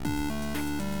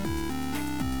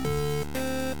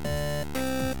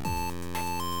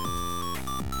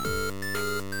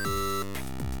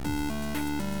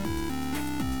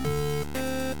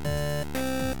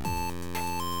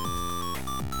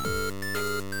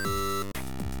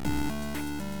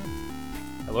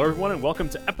Hello, everyone, and welcome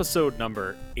to episode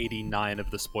number 89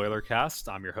 of the spoilercast.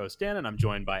 I'm your host, Dan, and I'm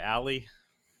joined by Allie.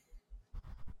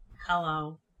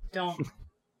 Hello. Don't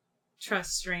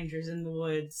trust strangers in the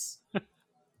woods.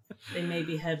 They may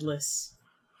be headless.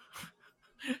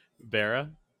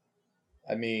 Vera.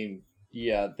 I mean,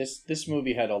 yeah, this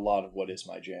movie had a lot of what is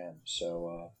my jam.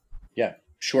 So, yeah,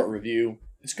 short review.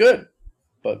 It's good,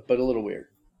 but a little weird.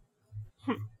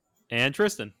 And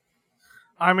Tristan.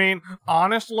 I mean,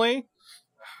 honestly,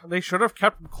 they should have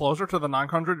kept closer to the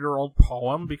 900-year-old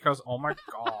poem because, oh my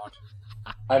god.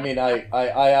 I mean, I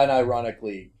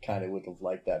unironically kind of would have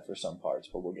liked that for some parts,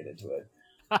 but we'll get into it.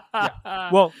 Yeah.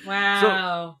 Well,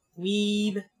 Wow.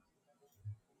 Weeb.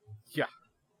 Yeah.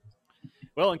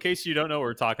 Well, in case you don't know what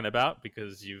we're talking about,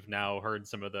 because you've now heard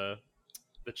some of the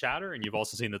chatter, and you've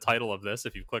also seen the title of this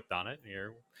if you've clicked on it,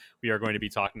 here we are going to be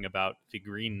talking about The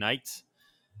Green Knight,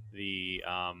 the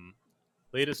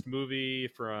latest movie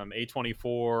from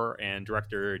A24 and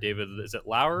director David, is it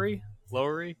Lowery?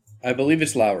 I believe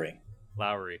it's Lowry.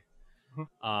 But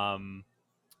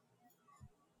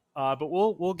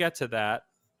we'll get to that.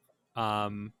 How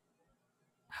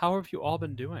have you all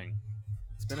been doing?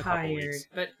 It's been a couple Tired, weeks.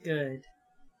 but good.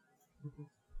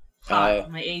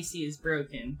 Hot. My AC is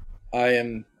broken. I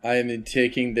am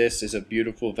taking this as a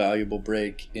beautiful, valuable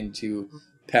break into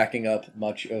packing up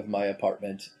much of my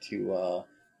apartment to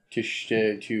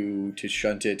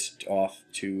shunt it off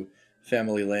to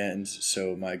family lands,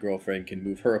 so my girlfriend can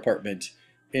move her apartment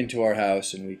into our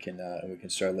house, and we can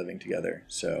start living together.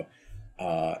 So,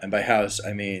 and by house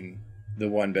I mean the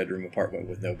 1-bedroom apartment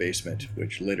with no basement,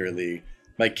 which literally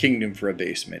my kingdom for a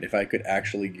basement. If I could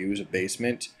actually use a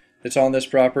basement that's on this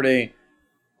property,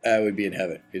 I would be in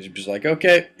heaven. It's just like,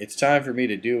 okay, it's time for me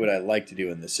to do what I like to do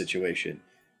in this situation,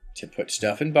 to put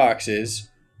stuff in boxes,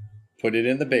 put it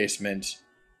in the basement.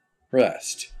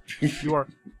 Rest.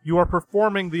 you are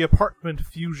performing the apartment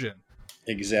fusion.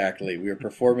 Exactly. We are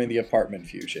performing the apartment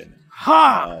fusion.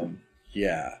 Ha!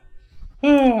 Yeah.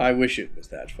 I wish it was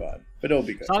that fun, but it'll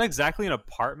be good. It's not exactly an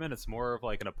apartment. It's more of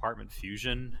like an apartment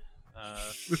fusion.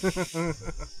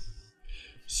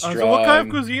 So what kind of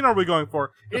cuisine are we going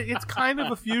for? It's kind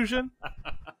of a fusion.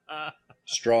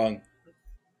 Strong.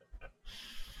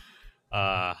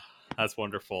 That's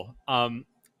wonderful. I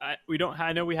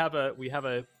know we have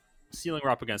a ceiling we're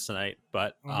up against tonight,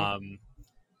 but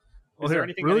is there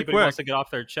anything really anybody quick wants to get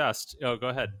off their chest? Oh, go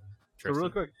ahead, So Tristan.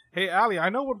 real quick. Hey, Allie, I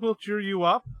know what will cheer you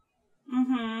up.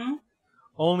 Mm-hmm.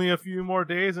 Only a few more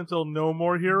days until No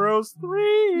More Heroes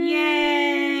 3!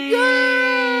 Yay!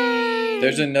 Yay!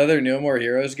 There's another No More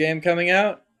Heroes game coming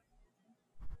out?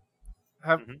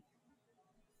 Farrah,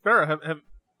 have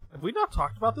we not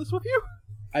talked about this with you?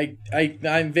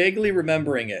 I'm vaguely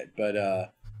remembering it, but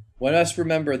let us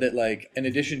remember that, like, in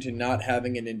addition to not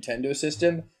having a Nintendo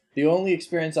system, the only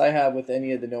experience I have with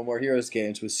any of the No More Heroes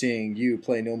games was seeing you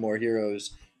play No More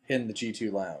Heroes in the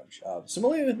G2 Lounge.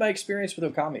 Similarly with my experience with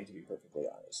Okami, to be perfectly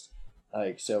honest.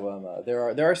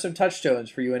 There are some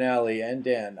touchstones for you and Allie and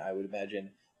Dan, I would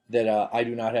imagine, that I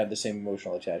do not have the same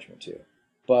emotional attachment to.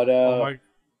 But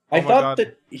I thought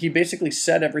that he basically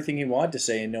said everything he wanted to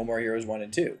say in No More Heroes 1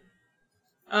 and 2.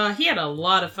 He had a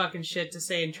lot of fucking shit to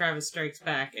say in Travis Strikes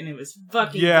Back, and it was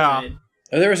fucking good.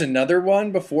 Oh, there was another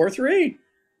one before 3?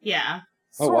 Yeah.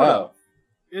 Oh, wow.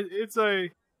 It's a...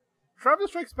 Travis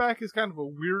Strikes Back is kind of a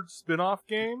weird spin-off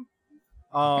game,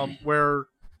 where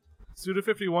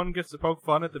Suda51 gets to poke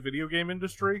fun at the video game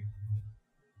industry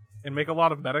and make a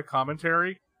lot of meta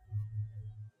commentary.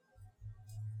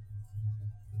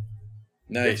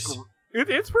 Nice.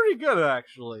 It's pretty good,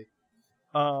 actually.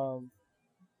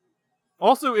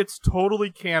 Also, it's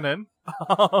totally canon.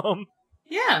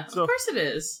 Yeah, of course it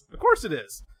is. Of course it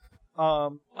is.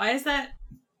 Why is that?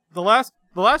 The last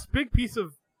big piece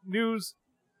of news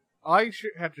I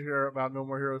had to hear about No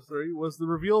More Heroes 3 was the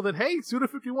reveal that, hey,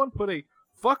 Suda51 put a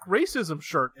fuck racism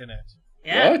shirt in it.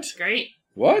 Yeah, What? Great.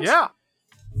 What? Yeah.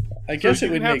 I guess so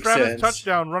it would make make sense. You can have sense. Travis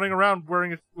Touchdown running around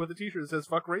wearing with a t-shirt that says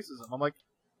fuck racism. I'm like...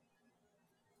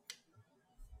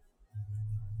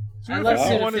 I love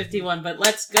Wow. Suda51, but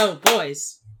let's go,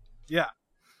 boys. Yeah.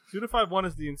 Suda51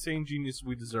 is the insane genius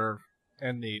we deserve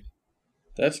and need.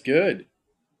 That's good.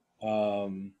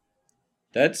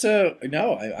 That's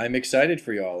I'm excited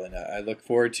for y'all, and I look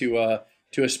forward to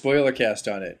a spoiler cast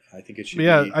on it. I think it should be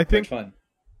quite fun.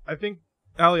 I think,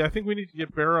 Allie, we need to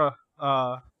get Bera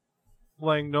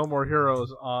playing No More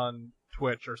Heroes on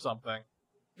Twitch or something.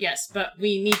 Yes, but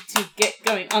we need to get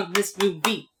going on this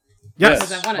movie. Yes,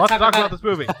 because I want to let's talk about this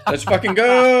movie. Let's fucking go!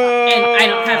 And I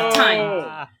don't have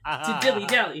time to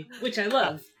dilly-dally, which I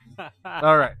love.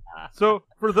 All right. So,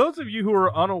 for those of you who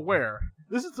are unaware,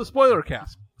 this is the spoiler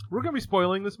cast. we're going to be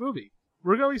spoiling this movie.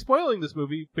 We're going to be spoiling this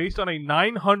movie based on a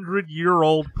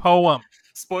 900-year-old poem.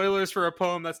 Spoilers for a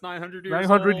poem that's 900 years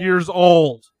 900 old. years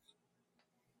old.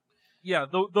 Yeah,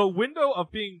 the window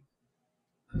of being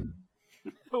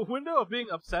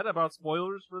upset about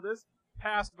spoilers for this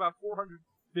passed about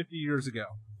 450 years ago.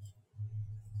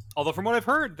 Although from what I've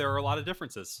heard, there are a lot of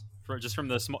differences just from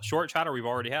the short chatter we've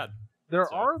already had. There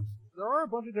are a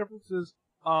bunch of differences.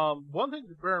 One thing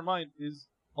to bear in mind is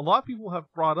a lot of people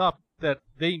have brought up that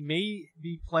they may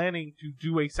be planning to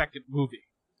do a second movie.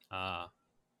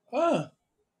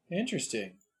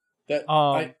 Interesting. That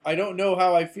I don't know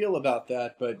how I feel about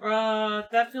that, but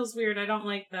that feels weird. I don't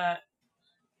like that.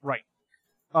 Right.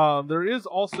 There is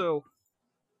also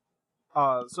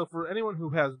so for anyone who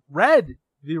has read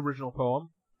the original poem,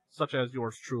 such as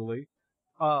yours truly,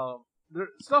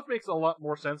 stuff makes a lot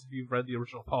more sense if you've read the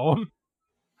original poem.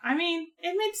 I mean,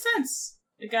 it makes sense.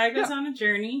 The guy goes on a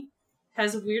journey,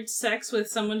 has a weird sex with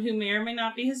someone who may or may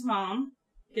not be his mom,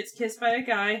 gets kissed by a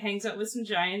guy, hangs out with some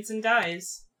giants, and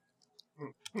dies.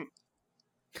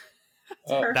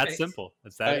 Perfect. That's simple.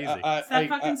 It's that easy. It's that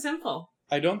fucking simple.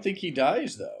 I don't think he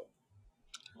dies, though.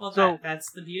 Well,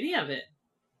 that's the beauty of it.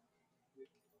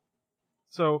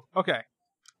 So, okay.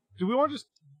 Do we want to just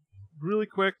really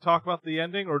quick talk about the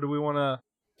ending, or do we want to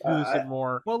do this in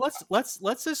more? Well,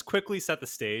 let's just quickly set the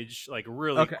stage, like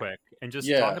really quick, and just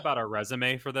talk about our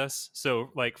resume for this. So,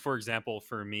 like for example,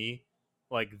 for me,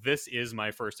 like this is my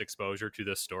first exposure to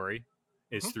this story,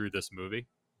 is through this movie,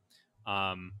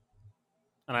 and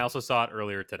I also saw it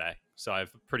earlier today, so I'm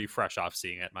pretty fresh off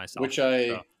seeing it myself, which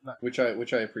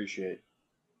I appreciate.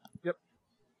 Yep.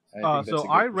 So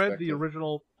I read the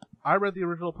original. I read the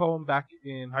original poem back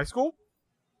in high school.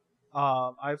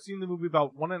 I've seen the movie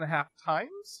about 1.5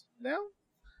 times now.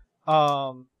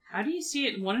 How do you see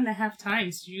it 1.5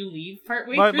 times? Do you leave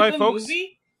partway my through the folks,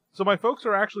 movie? So my folks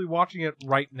are actually watching it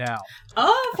right now.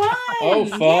 Oh, fun! Oh,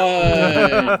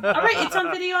 fun! All right, it's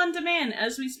on video on demand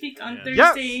as we speak on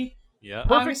Thursday. Yeah.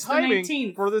 Perfect August timing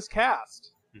 19th. for this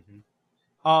cast.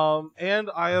 Mm-hmm. And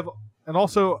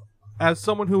also as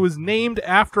someone who was named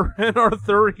after an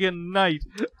Arthurian knight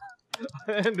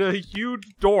and a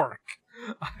huge dork,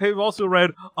 I've also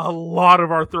read a lot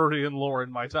of Arthurian lore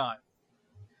in my time.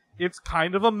 It's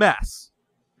kind of a mess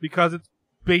because it's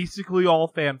basically all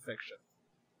fan fiction.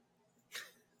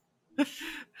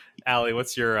 Allie,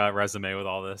 what's your resume with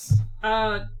all this?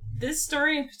 This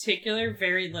story in particular,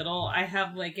 very little. I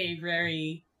have like a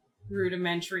very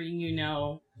rudimentary,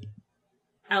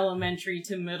 elementary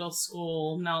to middle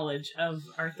school knowledge of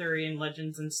Arthurian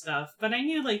legends and stuff, but I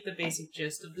knew like the basic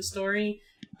gist of the story.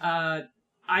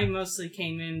 I mostly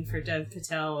came in for Dev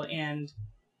Patel and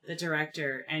the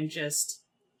director, and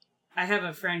I have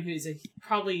a friend who's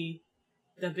probably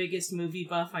the biggest movie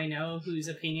buff I know, whose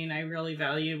opinion I really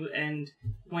value, and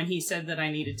when he said that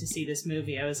I needed to see this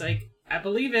movie, I was like, I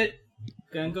believe it.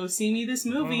 Gonna go see me this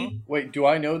movie. Wait, do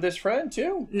I know this friend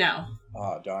too? No.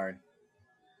 Oh, darn.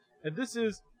 And this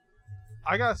is,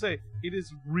 I gotta say, it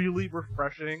is really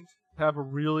refreshing to have a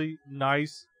really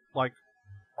nice, like,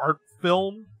 art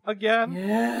film again.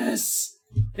 Yes!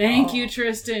 Thank you,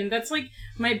 Tristan. That's, like,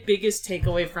 my biggest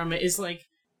takeaway from it is, like,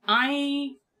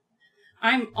 I'm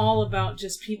all about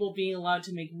just people being allowed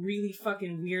to make really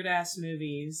fucking weird-ass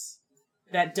movies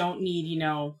that don't need,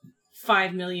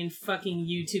 5 million fucking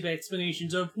YouTube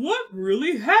explanations of what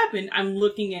really happened. I'm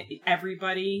looking at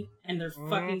everybody and their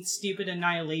fucking stupid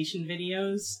Annihilation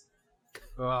videos.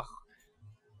 Ugh.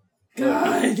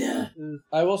 God!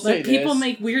 I will say Let people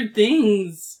make weird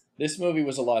things. This movie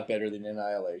was a lot better than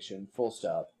Annihilation. Full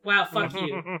stop. Wow, fuck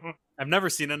you. I've never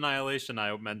seen Annihilation.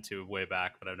 I meant to way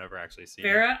back, but I've never actually seen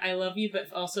Farrah, I love you,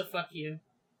 but also fuck you.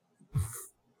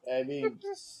 I mean,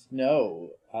 no,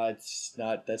 it's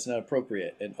not. That's not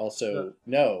appropriate. And also,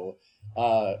 no.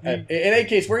 In any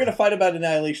case, we're gonna fight about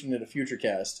Annihilation in a future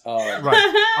cast.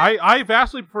 Right. I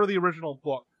vastly prefer the original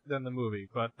book than the movie,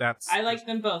 but that's. I like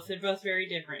them both. They're both very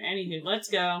different. Anywho, let's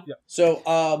go. Yeah. So,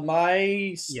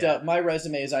 my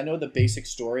resume is. I know the basic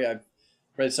story. I've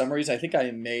read summaries. I think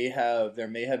there may have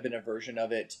been a version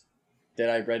of it that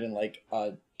I read in like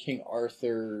King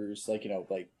Arthur's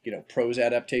prose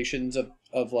adaptations of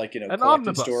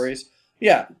collected stories.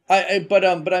 Yeah, but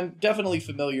I'm definitely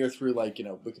familiar through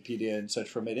Wikipedia and such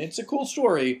from it. It's a cool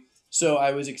story, so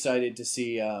I was excited to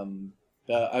see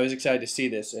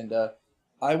this, and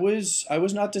I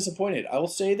was not disappointed. I will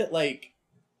say that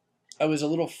I was a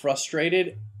little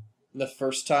frustrated the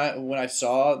first time when I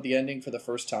saw the ending for the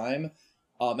first time.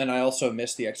 And I also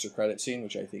missed the extra credit scene,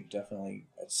 which I think definitely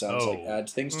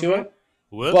adds things to it.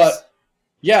 Whoops. But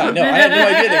Yeah, no, I had no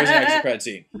idea there was an extra credit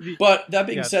scene. But that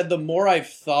being Yeah. said, the more I've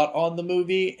thought on the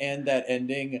movie and that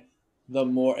ending, the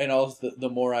more the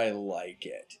more I like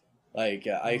it. Like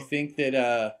I think that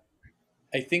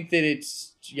it's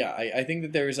I think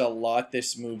that there's a lot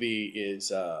this movie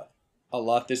is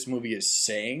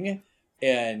saying,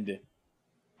 and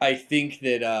I think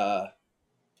that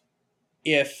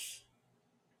if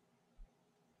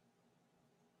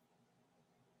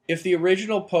the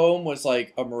original poem was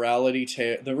like a morality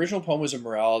tale, the original poem was a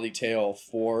morality tale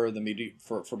for the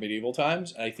for medieval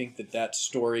times. And I think that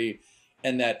story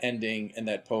and that ending and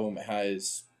that poem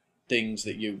has things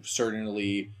that you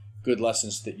certainly good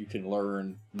lessons that you can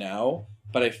learn now.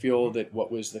 But I feel that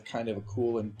what was the kind of a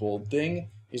cool and bold thing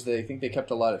is that I think they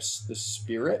kept a lot of the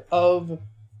spirit of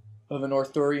an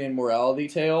Arthurian morality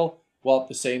tale, while at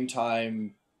the same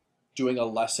time doing a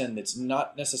lesson that's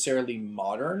not necessarily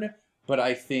modern, but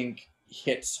I think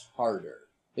hits harder,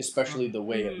 especially the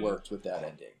way it worked with that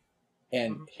ending,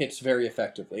 and hits very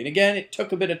effectively. And again, it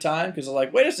took a bit of time because I'm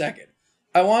like, wait a second,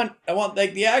 I want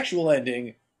like the actual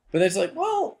ending, but it's like,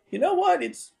 well, you know what?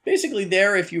 It's basically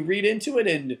there if you read into it,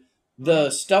 and the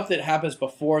stuff that happens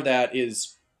before that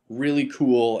is really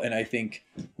cool, and I think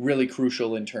really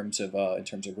crucial in terms of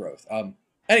growth.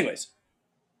 Anyways,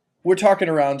 we're talking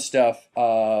around stuff.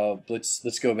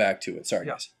 Let's go back to it. Sorry,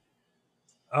 guys.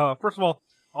 First of all,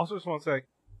 also just want to say,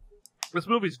 this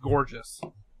movie's gorgeous.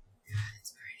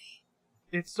 It's pretty.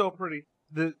 It's so pretty.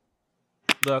 The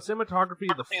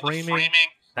cinematography, the framing,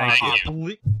 Thank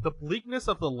you. the bleakness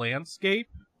of the landscape,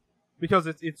 because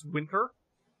it's winter.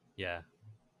 Yeah.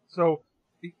 So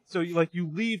you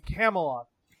leave Camelot,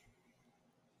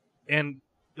 and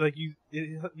like you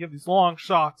have these long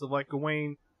shots of like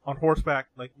Gawain on horseback,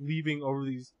 like leaving over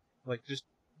these like just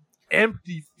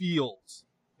empty fields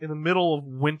in the middle of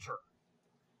winter.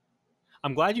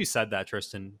 I'm glad you said that,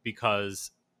 Tristan,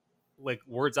 because like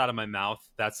words out of my mouth,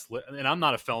 and I'm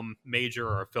not a film major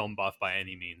or a film buff by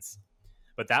any means,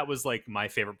 but that was like my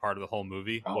favorite part of the whole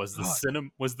movie was the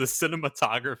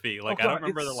cinematography. Like, I don't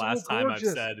remember the last time I've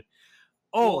said,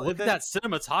 "Oh, look at that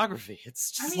cinematography."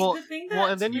 It's just the thing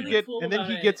that's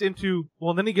he gets into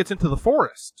the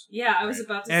forest. Yeah, I was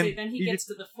about to And say, then he gets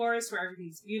to the forest where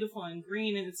everything's beautiful and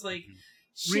green, and it's like,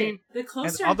 Green, shit, the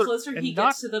closer and closer he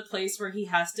gets to the place where he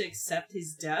has to accept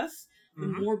his death, the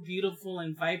more beautiful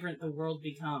and vibrant the world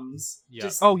becomes. Yeah.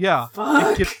 Just,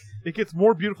 Fuck. It gets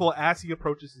more beautiful as he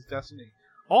approaches his destiny.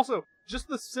 Also, just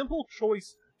the simple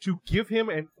choice to give him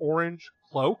an orange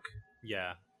cloak,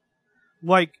 yeah,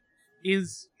 like,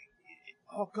 is,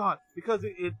 oh god, because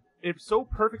it so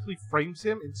perfectly frames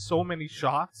him in so many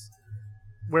shots,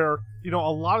 where, you know,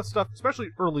 a lot of stuff,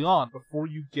 especially early on, before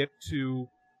you get to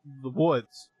the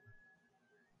woods,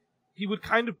 he would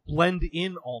kind of blend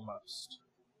in almost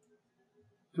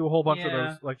to a whole bunch of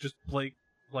those, like, just blank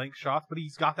shots, but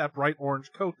he's got that bright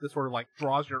orange coat that sort of, like,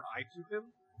 draws your eye to him,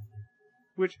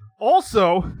 which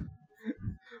also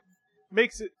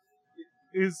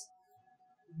is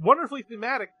wonderfully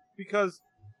thematic, because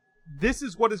this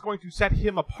is what is going to set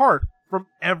him apart from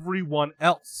everyone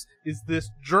else, is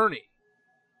this journey,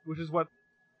 which is what,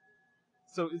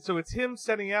 so it's him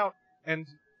setting out, and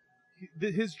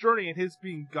his journey and his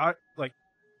being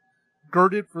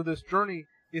girded for this journey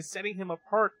is setting him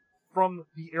apart from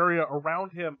the area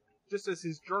around him, just as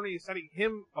his journey is setting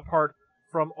him apart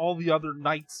from all the other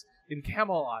knights in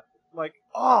Camelot. Like,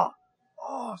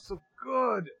 so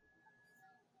good.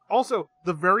 Also,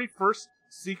 the very first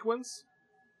sequence,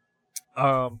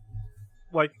 so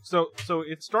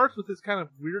it starts with this kind of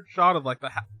weird shot of like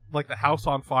the house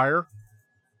on fire.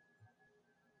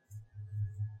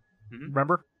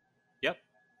 Remember? Yep.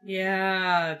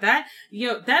 Yeah, that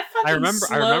fucking I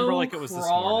remember like it was this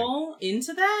crawl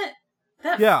into that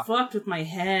fucked with my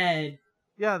head.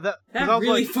 Yeah, that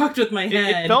really fucked with my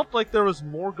head. It felt like there was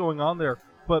more going on there,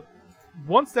 but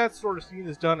once that sort of scene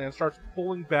is done and it starts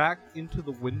pulling back into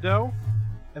the window,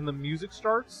 and the music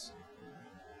starts,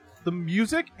 the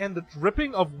music and the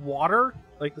dripping of water,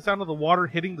 like the sound of the water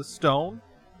hitting the stone,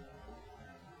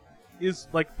 is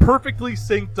like perfectly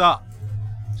synced up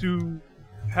to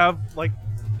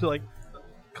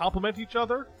complement each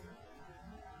other.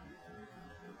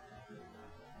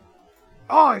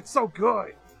 Oh, it's so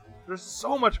good. There's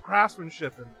so much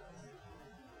craftsmanship in this.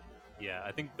 Yeah,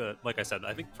 I think like I said,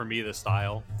 I think for me the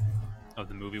style of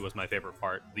the movie was my favorite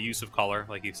part. The use of color,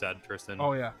 like you said, Tristan.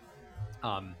 Oh yeah.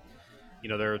 You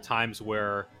know, there are times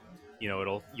where, you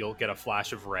know, you'll get a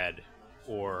flash of red,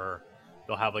 or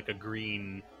they'll have like a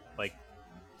green like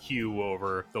hue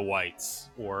over the whites,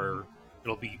 or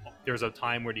there's a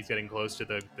time when he's getting close to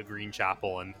the green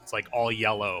chapel and it's like all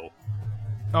yellow.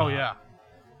 Oh yeah.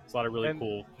 It's a lot of really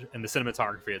cool, and the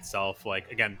cinematography itself, like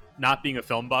again, not being a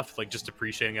film buff, like just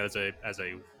appreciating it as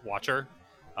a watcher,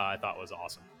 I thought was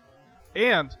awesome.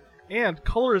 And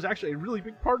color is actually a really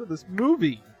big part of this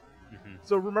movie. Mm-hmm.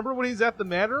 So remember when he's at the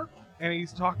manor and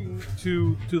he's talking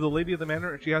to the lady of the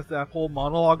manor, and she has that whole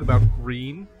monologue about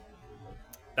green.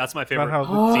 That's my favorite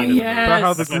scene. Yes. About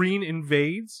how the green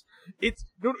invades. It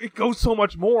goes so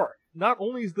much more. Not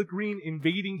only is the green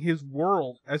invading his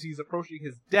world as he's approaching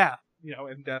his death,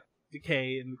 and death,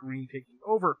 decay, and the green taking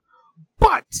over,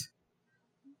 but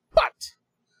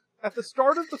at the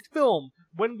start of the film,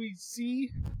 when we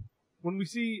see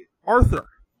Arthur,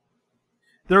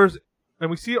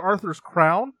 and we see Arthur's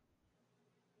crown,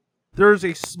 there's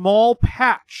a small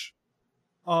patch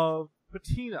of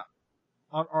patina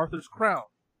on Arthur's crown.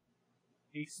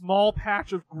 A small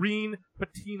patch of green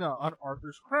patina on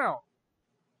Arthur's crown.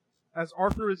 As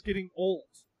Arthur is getting old,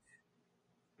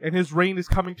 and his reign is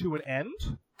coming to an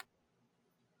end.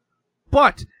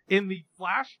 But in the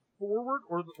flash forward,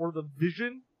 or the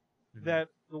vision that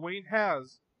Gawain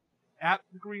has at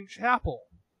the Green Chapel,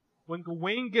 when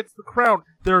Gawain gets the crown,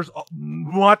 there's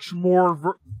much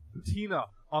more patina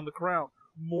on the crown.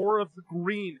 More of the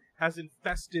green has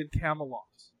infested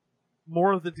Camelot.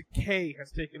 More of the decay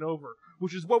has taken over,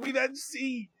 which is what we then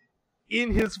see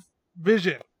in his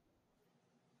vision.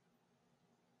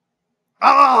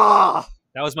 Ah!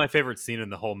 That was my favorite scene in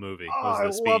the whole movie. Oh,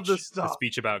 Was the I love speech, this stuff. the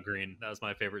speech about green. That was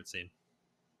my favorite scene.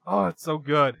 Oh, it's so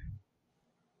good.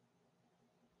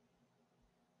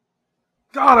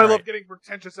 God, I love getting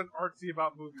pretentious and artsy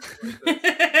about movies like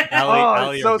this.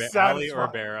 Allie, it's so Allie or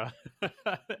satisfying. Bera.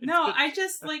 No, I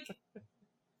just like.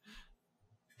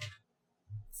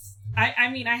 I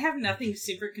mean, I have nothing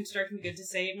super constructive good to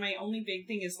say. My only big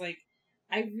thing is like,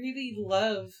 I really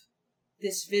love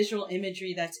this visual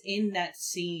imagery that's in that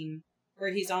scene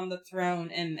where he's on the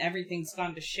throne and everything's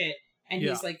gone to shit, and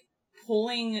he's like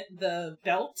pulling the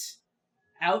belt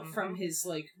out from his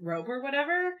like robe or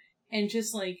whatever, and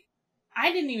just like,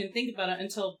 I didn't even think about it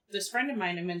until this friend of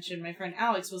mine I mentioned, my friend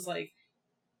Alex, was like,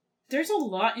 there's a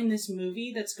lot in this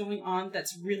movie that's going on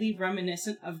that's really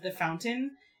reminiscent of The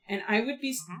Fountain, and I would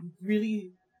be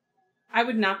I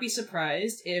would not be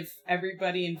surprised if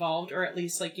everybody involved, or at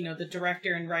least like, the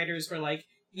director and writers were like,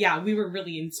 yeah, we were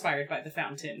really inspired by The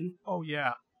Fountain. Oh,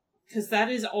 yeah. Because that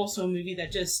is also a movie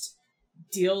that just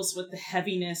deals with the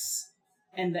heaviness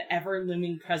and the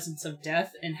ever-looming presence of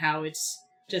death, and how it's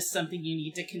just something you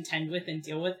need to contend with and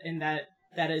deal with, and that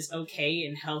is okay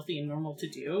and healthy and normal to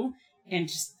do. And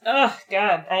just,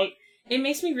 it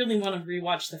makes me really want to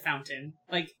rewatch The Fountain.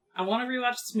 Like, I want to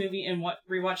rewatch this movie and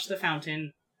rewatch The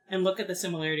Fountain and look at the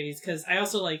similarities, because I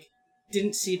also, like,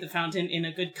 didn't see The Fountain in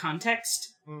a good context,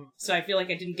 so I feel like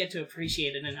I didn't get to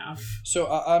appreciate it enough. So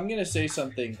I'm going to say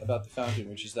something about The Fountain,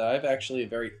 which is that I've actually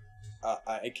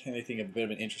I kind of think a bit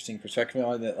of an interesting perspective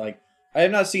on that. Like, I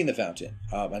have not seen The Fountain.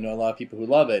 I know a lot of people who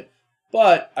love it,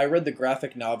 but I read the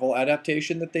graphic novel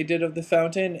adaptation that they did of The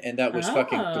Fountain, and that was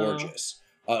fucking gorgeous.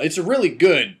 It's a really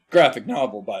good graphic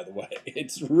novel, by the way.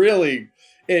 It's really,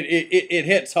 it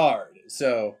hits hard.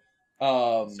 So,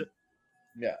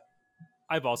 yeah.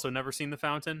 I've also never seen The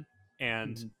Fountain,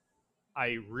 and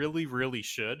I really, really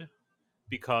should,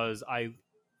 because I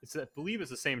believe it's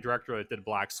the same director that did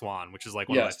Black Swan, which is like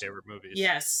one of my favorite movies.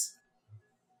 Yes.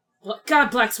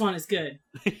 God, Black Swan is good.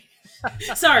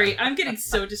 Sorry, I'm getting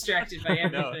so distracted by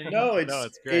everything. No,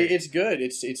 it's great. It's good.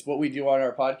 It's what we do on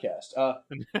our podcast.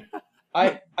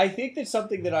 I think that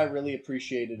something that I really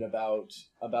appreciated about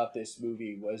this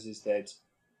movie was that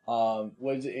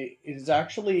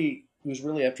it was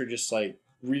really after just like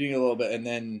reading a little bit, and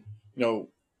then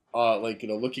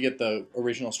looking at the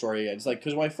original story. It's like,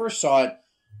 because when I first saw it,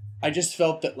 I just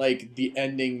felt that like the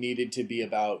ending needed to be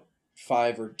about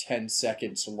 5 or 10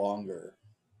 seconds longer,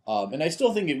 and I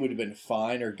still think it would have been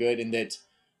fine or good in that,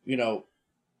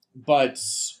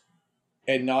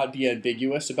 and not be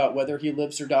ambiguous about whether he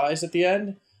lives or dies at the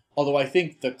end. Although I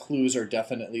think the clues are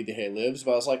definitely that he lives,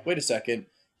 but I was like, wait a second,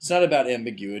 it's not about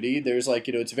ambiguity. There's like,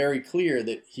 it's very clear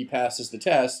that he passes the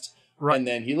test, right, and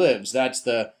then he lives. That's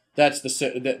the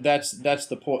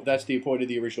point of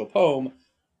the original poem.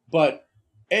 But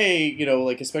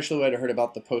especially when I heard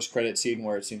about the post-credit scene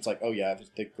where it seems like, oh yeah,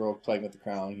 the girl playing with the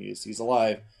crown, he's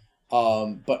alive.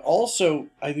 But also,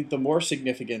 I think the more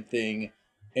significant thing,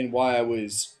 and why I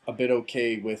was a bit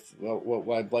okay with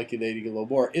why I'd like it to get a little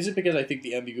more, isn't because I think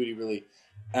the ambiguity really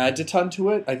adds a ton to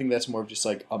it. I think that's more of just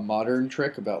like a modern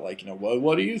trick about like,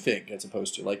 what do you think, as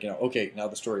opposed to like, okay, now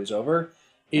the story is over.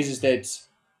 Is that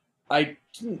I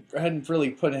hadn't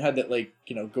really put in head that like,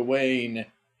 Gawain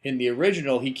in the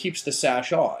original, he keeps the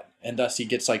sash on, and thus he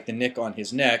gets like the nick on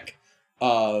his neck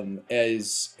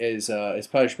as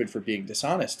punishment for being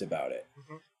dishonest about it.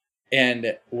 Mhm.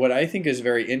 And what I think is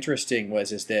very interesting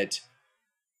is that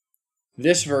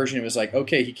this version was like,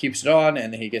 okay, he keeps it on,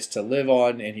 and then he gets to live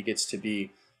on, and he gets to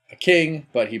be a king,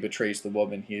 but he betrays the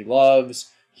woman he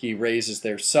loves. He raises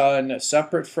their son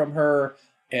separate from her,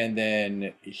 and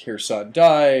then her son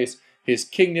dies. His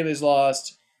kingdom is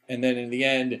lost, and then in the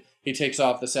end, he takes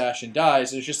off the sash and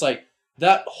dies. It's just like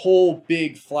that whole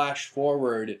big flash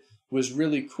forward was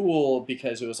really cool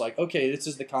because it was like, okay, this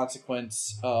is the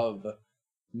consequence of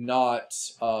not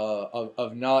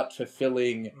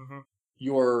fulfilling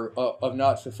Mm-hmm. of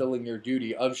not fulfilling your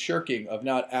duty, of shirking, of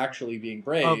not actually being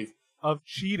brave, Of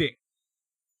cheating.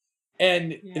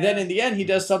 and then in the end he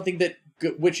does something that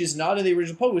which is not in the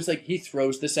original poem. It's like he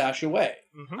throws the sash away.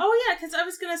 Mm-hmm. Oh yeah, because I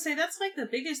was gonna say that's like the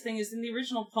biggest thing is in the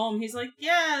original poem. He's like,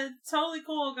 yeah, totally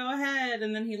cool, go ahead,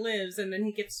 and then he lives, and then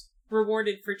he gets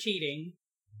rewarded for cheating.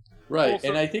 Right, Also,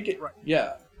 and I think it. right.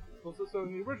 Yeah. So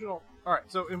in the original, all right.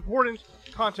 So important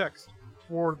context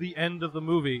for the end of the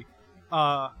movie.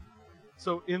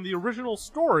 So in the original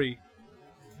story,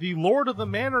 the Lord of the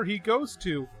Manor he goes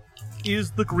to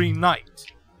is the Green Knight.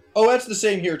 Oh, that's the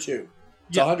same here too.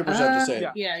 It's Yeah. 100% the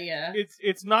same. Yeah.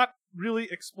 It's not really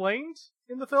explained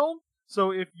in the film.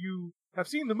 So if you have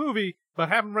seen the movie but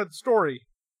haven't read the story,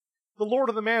 the Lord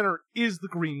of the Manor is the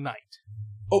Green Knight.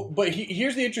 Oh, but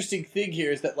here's the interesting thing here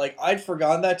is that, like, I'd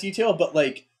forgotten that detail, but,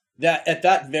 like, that at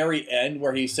that very end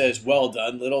where he says, well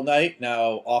done, little knight,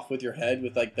 now off with your head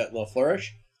with, like, that little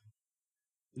flourish,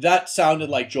 that sounded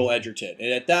like Joel Edgerton.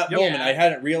 And at that moment, I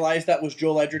hadn't realized that was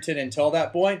Joel Edgerton until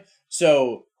that point,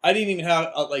 so I didn't even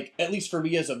have, like, at least for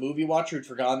me as a movie watcher who'd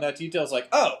forgotten that detail, it's like,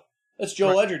 oh, that's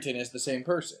Joel Edgerton as the same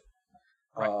person.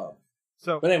 Right.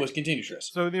 But anyways, continue, Tris.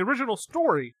 So in the original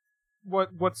story,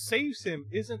 what saves him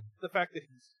isn't the fact that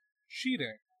he's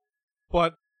cheating,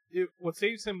 but what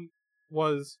saves him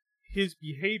was his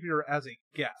behavior as a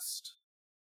guest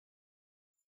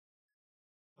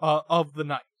of the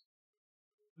knight.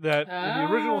 That in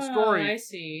the original story, I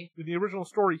see. In the original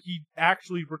story, he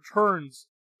actually returns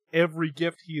every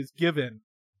gift he is given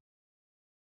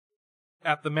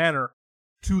at the manor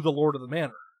to the Lord of the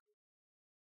Manor.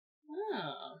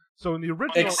 Oh. So in the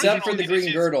original, Except for the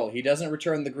green girdle. He doesn't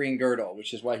return the green girdle,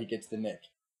 which is why he gets the nick.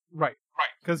 Right.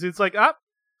 Because it's like,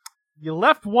 you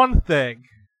left one thing,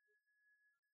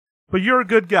 but you're a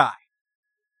good guy.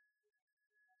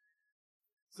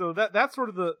 So that's sort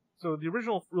of so the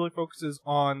original really focuses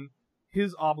on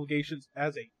his obligations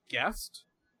as a guest,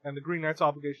 and the Green Knight's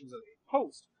obligations as a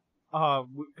host.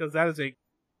 Because that was a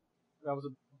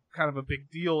kind of a big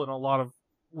deal in a lot of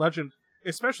legend,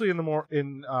 especially in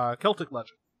Celtic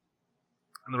legend,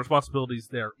 and the responsibilities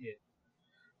therein.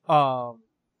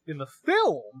 In the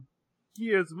film, he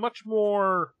is much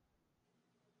more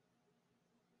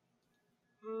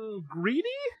greedy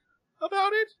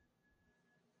about it,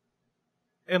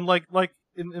 and like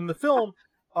in the film,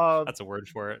 That's a word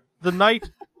for it. the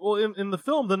knight. Well, in the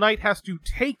film, the knight has to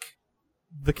take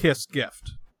the kiss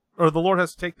gift, or the Lord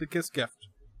has to take the kiss gift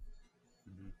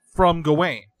from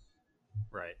Gawain.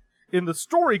 Right. In the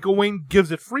story, Gawain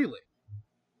gives it freely.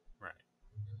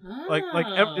 Right.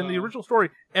 In the original story,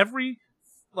 every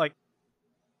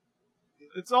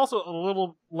it's also a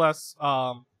little less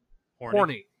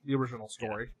horny. The original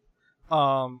story.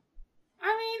 I mean,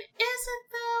 is it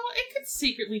though? It could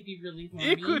secretly be really horny.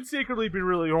 It could secretly be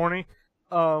really horny.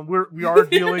 We are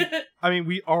dealing. I mean,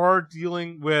 we are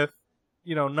dealing with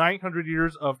 900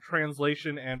 years of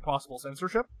translation and possible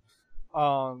censorship.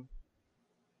 But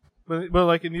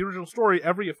like in the original story,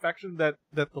 every affection that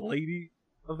the lady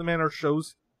of the manor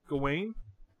shows Gawain,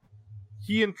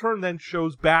 he in turn then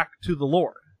shows back to the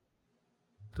Lord,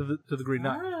 to the Green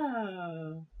Knight.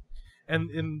 Oh. And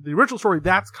in the original story,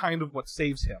 that's kind of what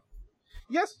saves him.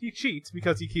 Yes, he cheats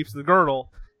because he keeps the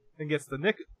girdle and gets the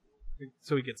nick,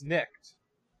 so he gets nicked.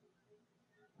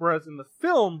 Whereas in the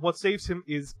film, what saves him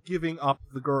is giving up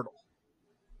the girdle.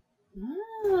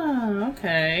 Oh,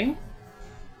 okay.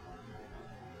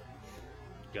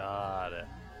 Got it.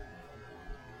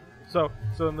 So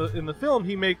in the film,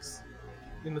 he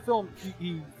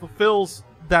fulfills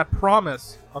that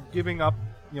promise of giving up,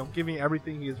 giving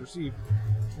everything he has received.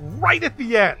 Right at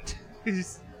the end,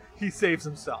 he saves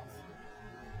himself.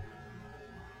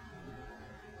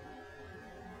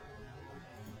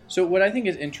 So what I think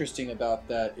is interesting about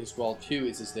that as well too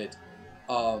is that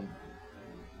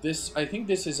this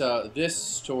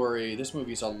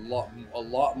movie is a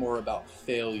lot more about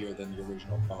failure than the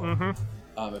original poem.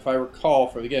 Mm-hmm. If I recall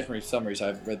from summaries, I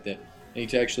haven't read I need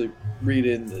to actually read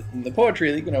in the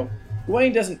poetry.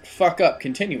 Gawain doesn't fuck up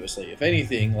continuously. If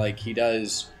anything, like he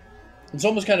does it's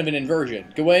almost kind of an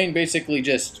inversion. Gawain basically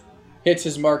just hits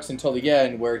his marks until the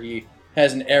end, where he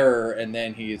has an error, and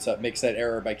then he makes that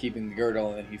error by keeping the girdle,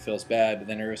 and then he feels bad. But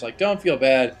then Arya's like, "Don't feel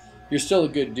bad. You're still a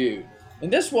good dude." In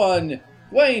this one,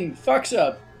 Gawain fucks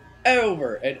up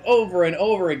over and over and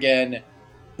over again,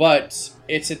 but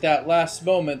it's at that last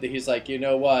moment that he's like, "You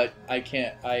know what? I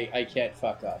can't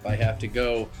fuck up. I have to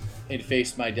go and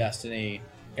face my destiny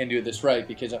and do this right,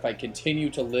 because if I continue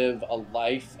to live a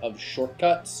life of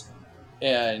shortcuts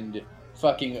and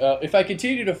if I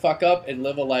continue to fuck up and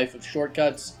live a life of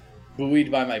shortcuts buoyed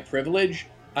by my privilege,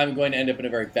 I'm going to end up in a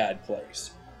very bad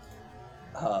place."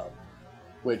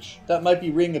 Which, that might be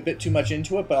reading a bit too much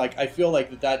into it, but like, I feel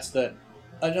like that's a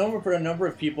number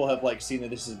of people have like seen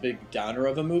that this is a big downer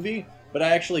of a movie, but I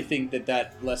actually think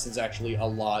that lesson's actually a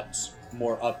lot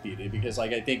more upbeat, because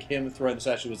like, I think him throwing the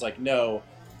statue was like, no,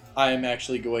 I am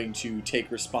actually going to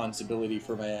take responsibility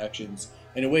for my actions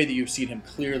in a way that you've seen him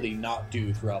clearly not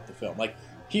do throughout the film. Like,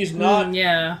 he's not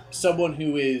someone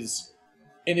who is,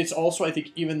 and it's also, I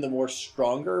think, even the more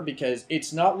stronger, because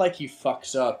it's not like he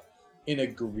fucks up in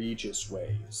egregious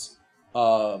ways.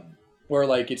 Where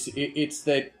like, it's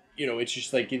that, it's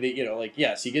just like, like,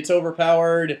 yes, he gets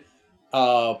overpowered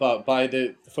by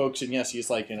the folks, and yes, he's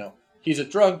like, he's a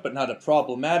drunk, but not a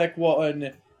problematic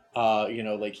one.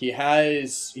 Like, he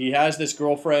has this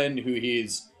girlfriend who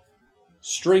he's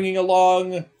stringing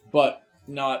along, but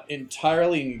not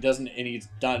entirely, and he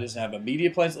doesn't have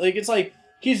immediate plans. Like, it's like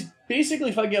he's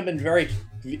basically fucking up in very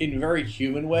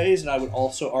human ways, and I would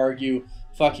also argue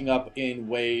fucking up in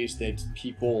ways that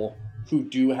people who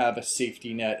do have a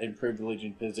safety net and privilege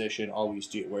and position always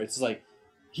do, where it's like,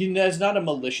 he is not a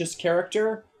malicious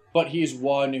character, but he's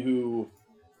one who,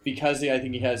 because I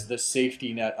think he has the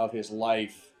safety net of his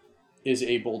life, is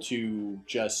able to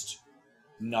just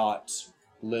not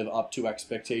live up to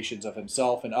expectations of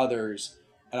himself and others.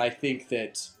 And I think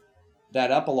that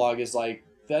epilogue is like,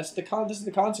 this is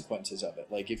the consequences of it.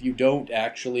 Like, if you don't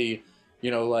actually,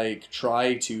 like,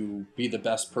 try to be the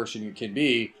best person you can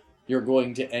be, you're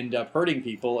going to end up hurting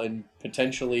people and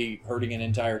potentially hurting an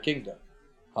entire kingdom.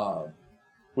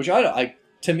 Which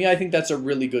to me, I think that's a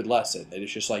really good lesson. That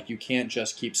it's just like, you can't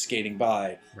just keep skating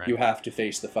by. Right. You have to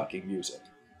face the fucking music.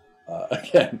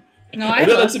 Again. No, I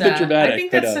know that's a bit dramatic. I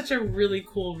think that's such a really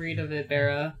cool read of it,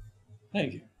 Vera.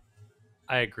 Thank you.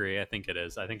 I agree. I think it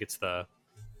is. I think it's for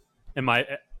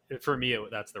me,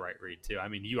 that's the right read too. I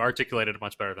mean, you articulated it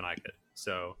much better than I could.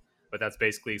 So, but that's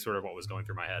basically sort of what was going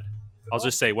through my head. I'll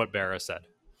just say what Barra said.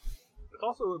 It's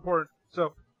also important.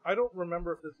 So, I don't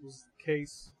remember if this was the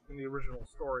case in the original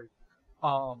story.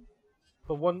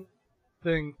 But one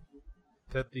thing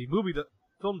that the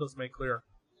film does make clear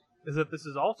is that this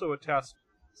is also a test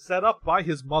set up by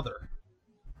his mother.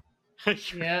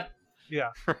 Yeah. Yeah.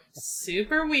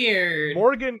 Super weird.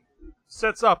 Morgan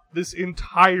sets up this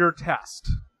entire test.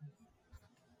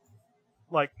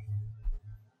 Like,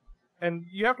 and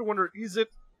you have to wonder, is it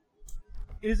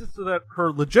so that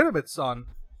her legitimate son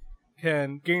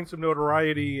can gain some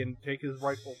notoriety and take his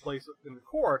rightful place in the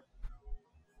court?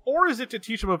 Or is it to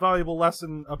teach him a valuable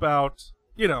lesson about,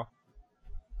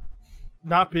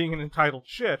 not being an entitled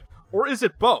shit? Or is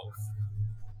it both?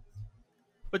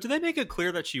 But do they make it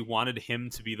clear that she wanted him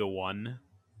to be the one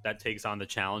that takes on the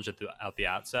challenge at the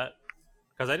outset?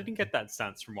 Because I didn't get that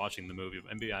sense from watching the movie.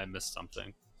 Maybe I missed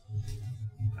something.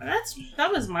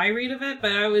 That was my read of it,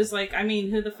 but I was like, I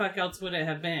mean, who the fuck else would it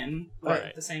have been? Right.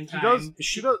 At the same time,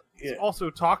 she does also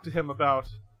talk to him about,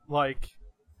 like,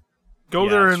 go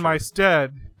there in my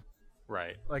stead.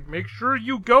 Right. Like, make sure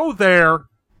you go there.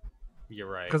 You're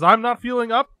right. Because I'm not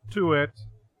feeling up to it.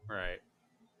 Right.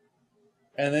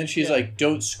 And then she's like,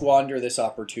 "Don't squander this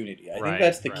opportunity." I think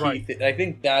that's the key. I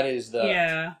think that is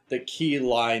the key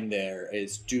line there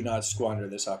is, "Do not squander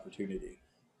this opportunity."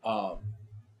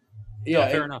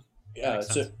 Fair enough. Yeah.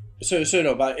 So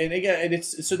no, but and again, and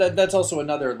it's so that's also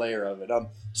another layer of it.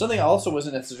 Something I also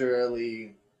wasn't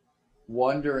necessarily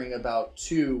wondering about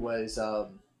too was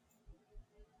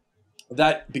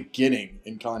that beginning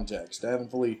in context. I haven't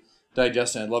fully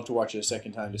digested. I'd love to watch it a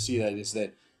second time to see that. Is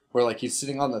that where like he's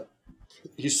sitting on the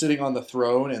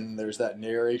throne and there's that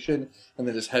narration and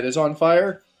then his head is on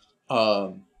fire.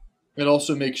 It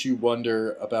also makes you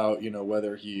wonder about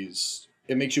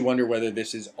it makes you wonder whether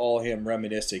this is all him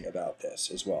reminiscing about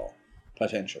this as well,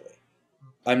 potentially.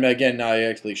 I'm again not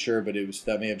actually sure, but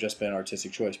that may have just been an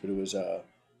artistic choice, but it was that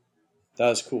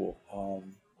was cool.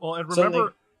 Well, and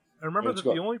remember that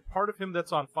the only part of him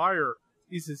that's on fire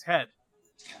is his head.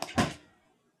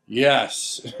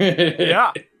 Yes.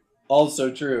 Yeah.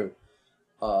 Also true.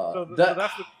 So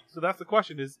that's the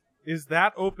question: is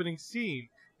that opening scene?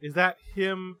 Is that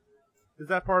him Is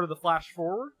that part of the flash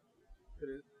forward?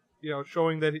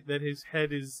 Showing that his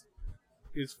head is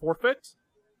forfeit.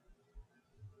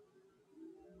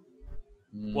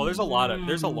 Well, there's a lot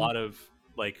of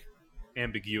like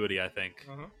ambiguity, I think,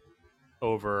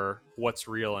 over what's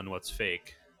real and what's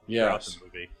fake throughout the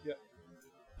movie. Yeah.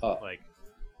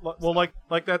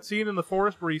 Like that scene in the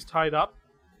forest where he's tied up,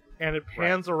 and it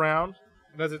pans around,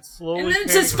 and as it slowly, and then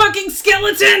it's his fucking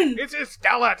skeleton. It's his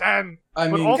skeleton. I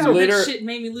mean, God, that shit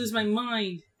made me lose my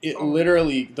mind. It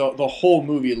literally, the whole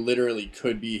movie literally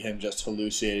could be him just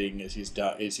hallucinating as he's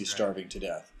starving to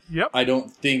death. Yep. I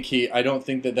don't think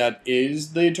that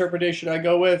is the interpretation I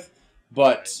go with,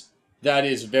 but that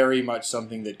is very much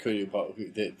something that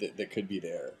could be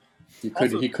there.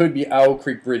 He could be Owl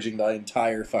Creek bridging the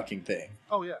entire fucking thing.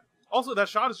 Oh yeah. Also, that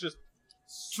shot is just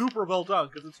super well done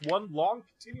because it's one long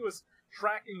continuous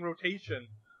tracking rotation,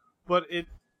 but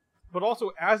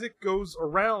also as it goes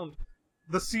around,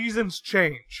 the seasons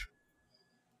change.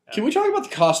 Can we talk about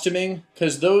the costuming?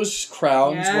 Because those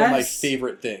crowns were my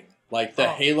favorite thing. Like, the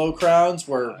Halo crowns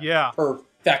were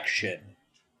perfection.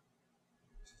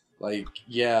 Like,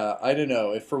 I don't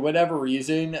know. If for whatever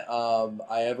reason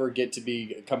I ever get to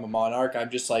become a monarch, I'm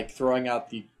just, like, throwing out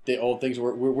the old things.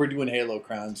 We're doing Halo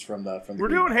crowns from the We're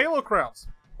doing Halo crowns.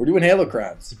 We're doing Halo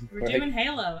crowns. We're doing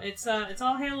Halo. It's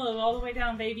all Halo all the way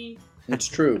down, baby. It's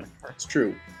true. It's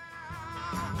true.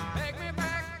 Take me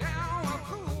back down a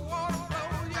cool water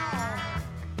flow, y'all.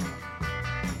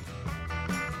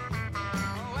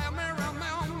 Let me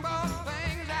remember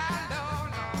things I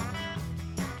don't know.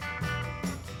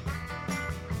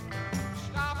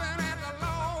 Stopping at the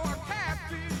lower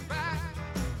catfish back,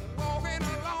 walking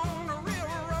along the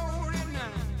railroad at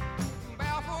night.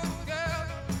 Barefoot girl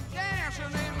dancing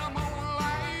in the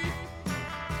moonlight.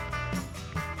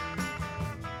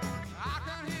 I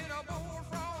can hear the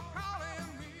bullfrog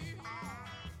calling me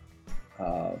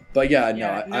home. But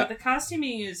the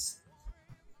costuming is...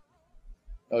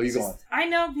 Oh, you go on. I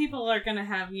know people are gonna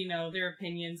have, their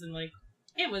opinions and, like,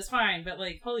 it was fine, but,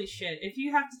 like, holy shit, if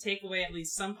you have to take away at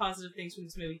least some positive things from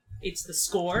this movie, it's the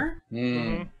score.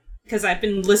 Because I've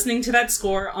been listening to that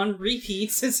score on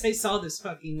repeat since I saw this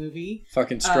fucking movie.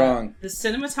 Fucking strong. The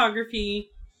cinematography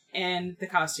and the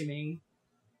costuming.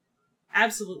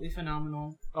 Absolutely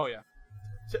phenomenal. Oh, yeah.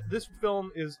 This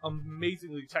film is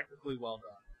amazingly technically well done.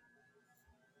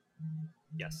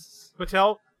 Yes.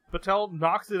 Patel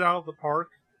knocks it out of the park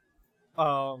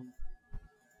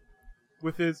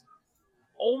with his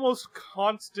almost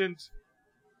constant,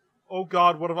 oh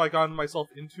god, what have I gotten myself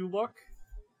into look.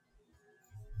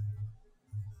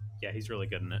 Yeah, he's really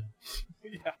good in it.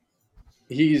 Yeah.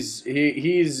 He's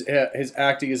his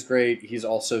acting is great. He's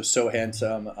also so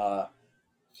handsome.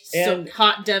 So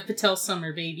hot Dev Patel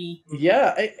summer, baby.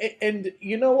 Yeah, and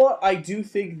you know what? I do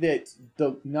think that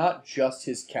not just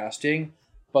his casting,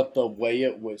 but the way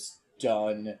it was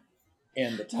done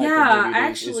and the type of movie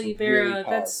actually, is really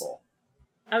powerful. that's.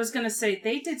 I was gonna say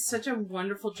they did such a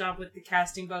wonderful job with the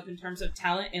casting, both in terms of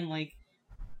talent and like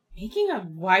making a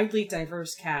widely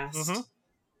diverse cast.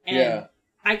 And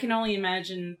I can only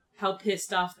imagine how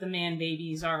pissed off the man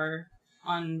babies are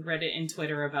on Reddit and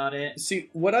Twitter about it. See,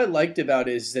 what I liked about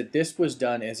it is that this was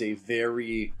done as a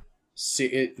very...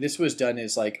 this was done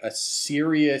as like a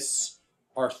serious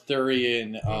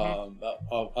Arthurian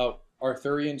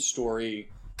Arthurian story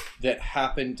that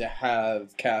happened to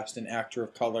have cast an actor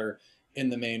of color in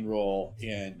the main role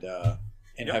and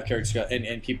have characters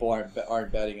and people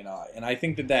aren't batting an eye. And I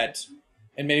think that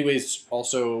in many ways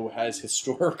also has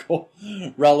historical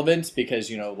relevance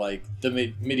because, like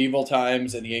the medieval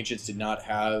times and the ancients did not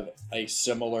have a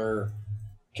similar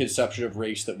conception of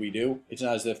race that we do. It's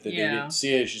not as if they didn't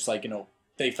see it. It's just like,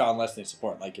 they found less than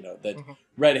important. Like, that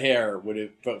red hair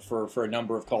would have, for a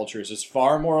number of cultures, is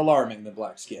far more alarming than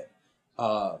black skin.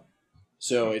 So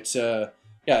it's, so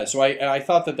I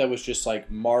thought that was just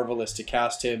like marvelous to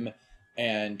cast him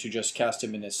and to just cast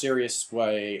him in a serious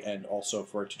way and also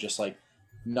for it to just like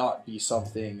not be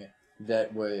something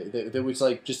that was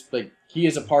like just like he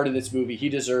is a part of this movie. He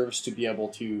deserves to be able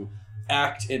to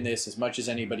act in this as much as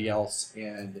anybody else,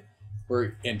 and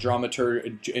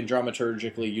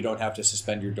dramaturgically you don't have to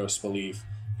suspend your disbelief.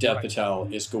 Dev Patel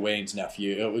is Gawain's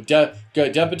nephew. Dev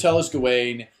Patel is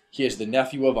Gawain. He is the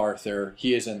nephew of Arthur.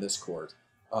 He is in this court.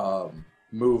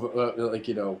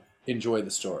 Enjoy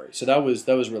the story. So that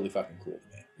was really fucking cool to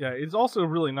me. Yeah, it's also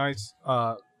really nice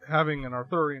having an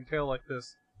Arthurian tale like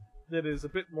this that is a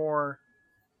bit more,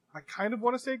 I kind of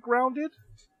want to say grounded.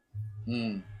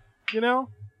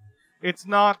 It's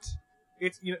not,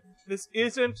 this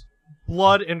isn't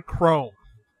blood and chrome.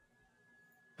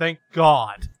 Thank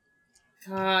God.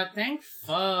 God, thank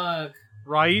fuck.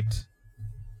 Right?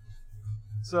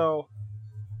 So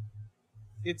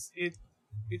it's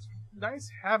nice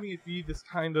having it be this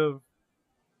kind of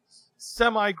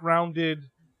semi-grounded,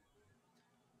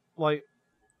 like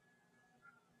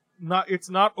it's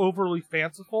not overly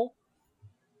fanciful.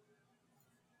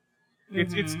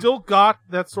 It's still got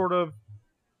that sort of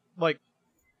like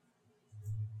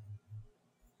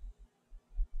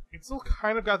it's still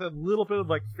kind of got that little bit of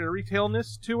like fairy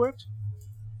tale-ness to it,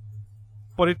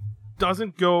 but it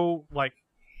doesn't go like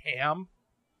ham.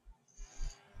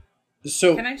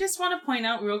 So Can I just want to point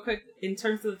out real quick, in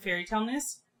terms of the fairy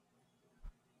tale-ness,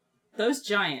 those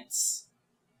giants,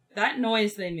 that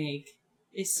noise they make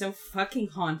is so fucking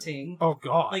haunting. Oh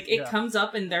god. Like, it comes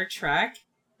up in their track,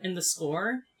 in the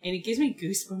score, and it gives me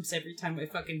goosebumps every time I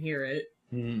fucking hear it.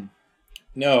 Mhm.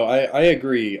 No, I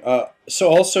agree. So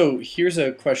also, here's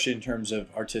a question in terms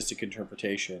of artistic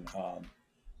interpretation.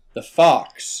 The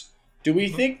fox. Do we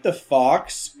think the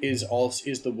fox is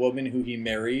the woman who he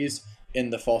marries in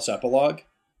the false epilogue?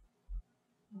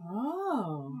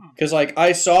 Oh. Because like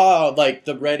I saw like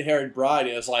the red-haired bride,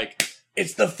 and it's like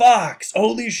it's the fox.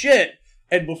 Holy shit!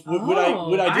 And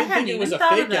when I didn't think it was a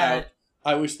fake out,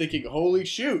 I was thinking, holy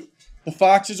shoot, the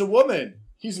fox is a woman.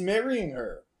 He's marrying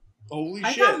her. Holy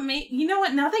shit! I thought, you know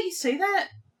what? Now that you say that,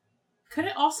 could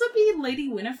it also be Lady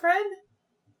Winifred?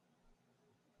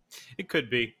 It could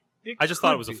be. I just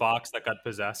thought it was a fox that got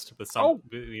possessed with some,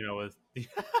 with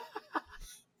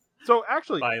So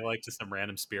actually, by like just some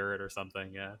random spirit or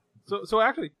something. Yeah. So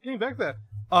actually, getting back to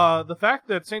that, the fact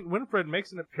that Saint Winifred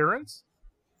makes an appearance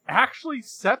actually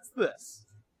sets this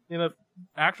in an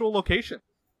actual location.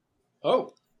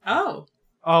 Oh.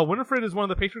 Winifred is one of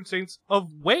the patron saints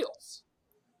of Wales.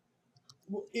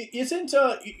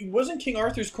 Wasn't King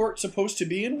Arthur's court supposed to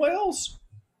be in Wales?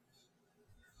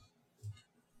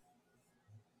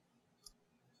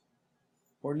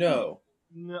 Or no?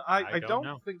 No, I don't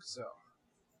know. think so.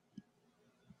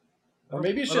 Or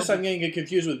maybe it's just I'm getting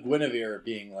confused with Guinevere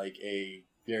being like a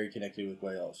very connected with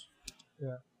Wales.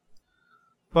 Yeah.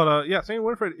 But yeah, Saint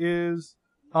Winifred is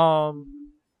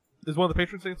one of the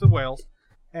patron saints of Wales,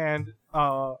 and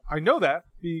I know that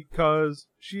because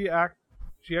she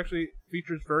actually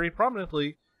features very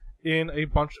prominently in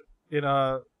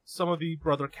some of the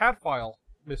Brother Cadfael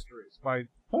mysteries by.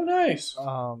 Oh, nice.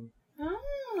 Oh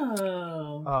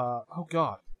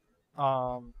God.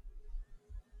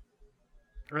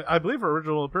 I believe her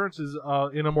original appearance is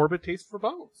in A Morbid Taste for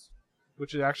Bones,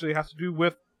 which actually has to do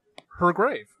with her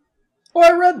grave. Oh,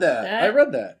 I read that. I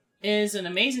read that. Is an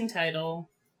amazing title.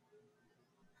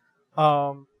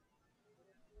 Yeah.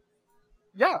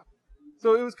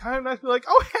 So it was kind of nice to be like,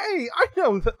 oh hey, I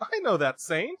know that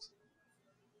saint.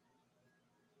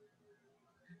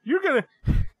 You're gonna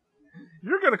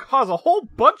cause a whole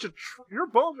bunch of your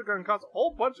bones are gonna cause a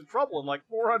whole bunch of trouble in like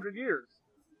 400 years.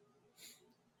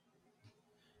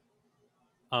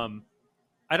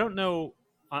 I don't know,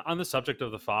 on the subject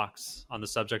of the fox, on the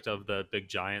subject of the big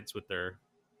giants with their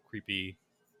creepy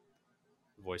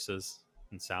voices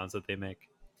and sounds that they make.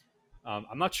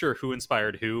 I'm not sure who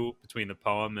inspired who between the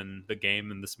poem and the game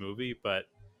and this movie, but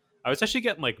I was actually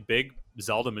getting like big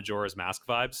Zelda Majora's Mask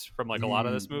vibes from like a lot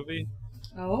of this movie.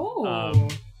 Oh,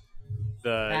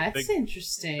 that's the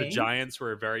interesting. The giants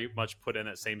were very much put in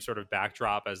that same sort of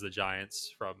backdrop as the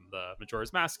giants from the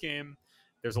Majora's Mask game.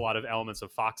 There's a lot of elements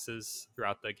of foxes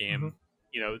throughout the game. Mm-hmm.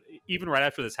 You know, even right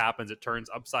after this happens, it turns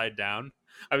upside down.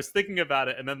 I was thinking about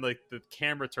it, and then like the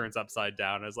camera turns upside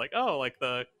down. I was like, oh, like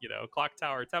the clock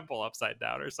tower temple upside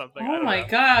down or something. Oh my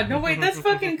god! No wait, that's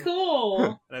fucking cool.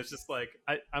 And I was just like,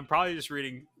 I'm probably just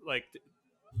reading like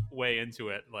way into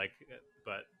it, like,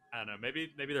 but I don't know. Maybe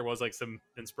there was like some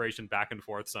inspiration back and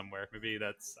forth somewhere. Maybe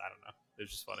that's, I don't know.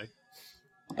 It's just funny.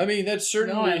 I mean, that's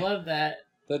certainly. No, I love that.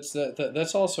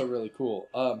 That's also really cool.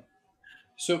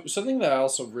 So something that I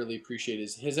also really appreciate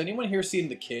is, has anyone here seen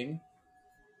The King?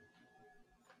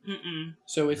 Mm-mm.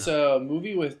 So it's a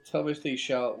movie with Timothy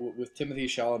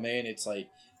Chalamet, and it's like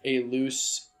a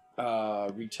loose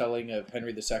retelling of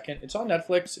Henry II. It's on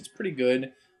Netflix. It's pretty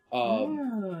good.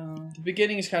 The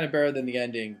beginning is kind of better than the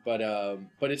ending, but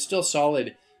it's still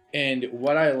solid. And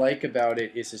what I like about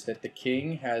it is that The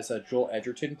King has Joel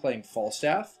Edgerton playing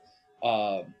Falstaff,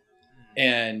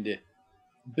 and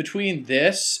between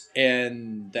this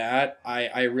and that,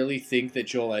 I really think that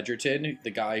Joel Edgerton, the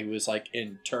guy who was like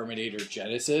in Terminator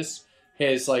Genesis,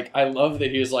 has like, I love that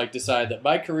he has like decided that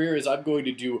my career is I'm going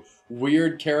to do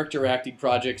weird character acting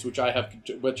projects which I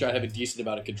have a decent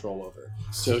amount of control over.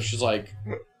 So she's like,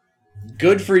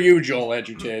 good for you, Joel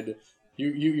Edgerton.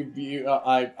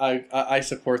 I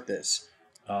support this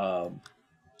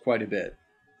quite a bit.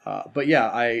 But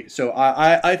yeah, I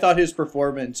thought his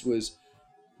performance was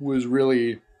was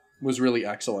really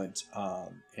excellent,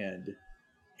 and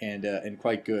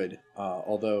quite good.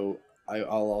 Although I'll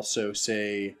also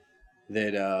say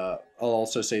that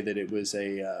it was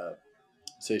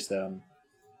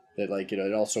that like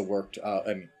it also worked. I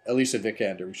mean, Elisa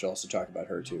Vikander, we should also talk about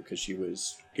her too, because she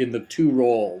was in the two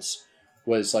roles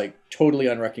was like totally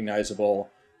unrecognizable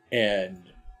and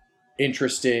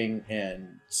interesting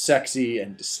and sexy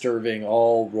and disturbing,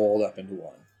 all rolled up into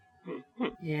one.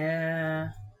 Yeah.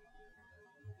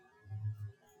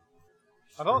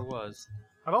 I'd also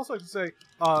like to say,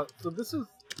 so this is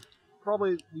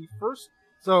probably the first.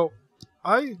 So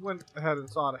I went ahead and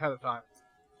saw it ahead of time.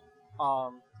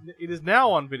 It is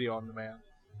now on video on demand,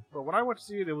 but when I went to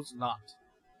see it, it was not.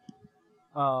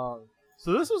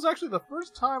 So this was actually the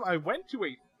first time I went to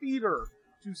a theater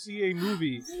to see a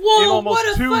movie Whoa, in almost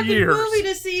what a 2 fucking years. movie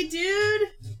to see, dude!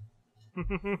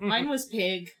 Mine was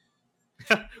Pig.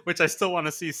 Which I still want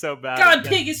to see so bad. God,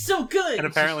 Pig is so good! And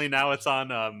apparently now it's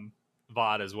on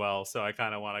VOD as well, so I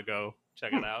kind of want to go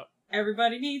check it out.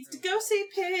 Everybody needs to go see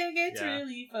Pig. It's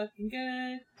really fucking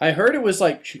good. I heard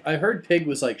Pig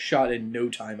was like shot in no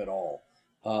time at all.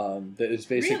 That is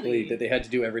basically that they had to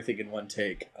do everything in one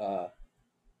take.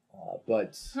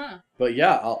 But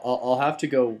yeah, I'll have to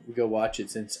go watch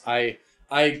it, since I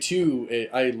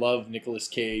love Nicolas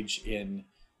Cage in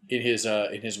his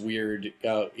weird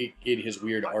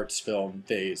arts film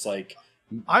days, like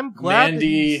I'm glad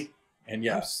Mandy, and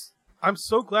yeah, I'm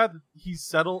so glad that he's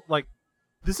settled. Like,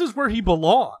 this is where he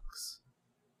belongs.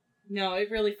 No, it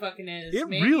really fucking is. It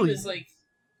Mandy really was like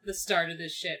the start of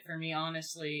this shit for me,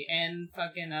 honestly, and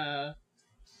fucking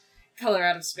Color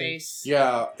Out of Space.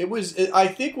 Yeah, it was. I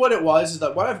think what it was is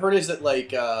that what I've heard is that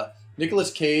like Nicolas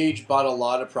Cage bought a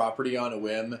lot of property on a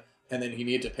whim, and then he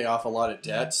needed to pay off a lot of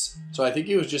debts. So I think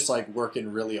he was just like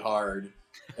working really hard,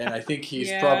 and I think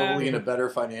he's probably in a better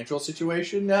financial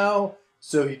situation now,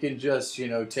 so he can just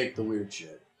take the weird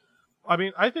shit. I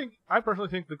mean, I personally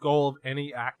think the goal of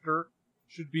any actor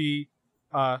should be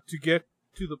to get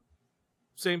to the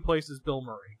same place as Bill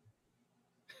Murray.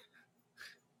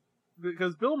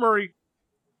 Because Bill Murray,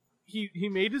 he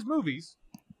made his movies,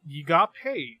 he got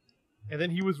paid, and then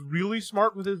he was really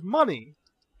smart with his money,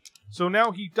 so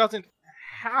now he doesn't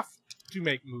have to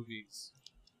make movies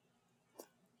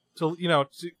to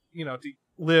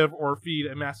live or feed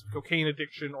a massive cocaine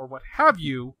addiction or what have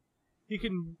you. He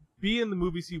can be in the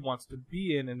movies he wants to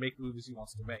be in and make the movies he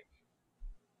wants to make.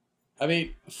 I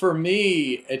mean, for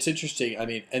me, it's interesting. I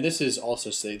mean, and this is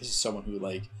someone who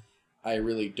like. I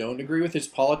really don't agree with his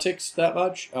politics that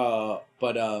much,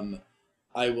 but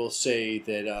I will say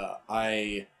that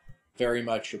I very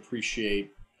much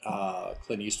appreciate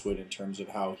Clint Eastwood in terms of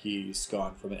how he's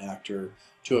gone from an actor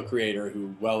to a creator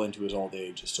who, well into his old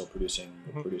age, is still producing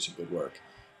good work.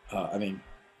 I mean,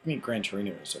 Gran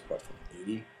Torino is like what, from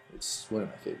 '80? It's one of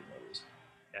my favorite movies.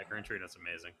 Yeah, Gran Torino's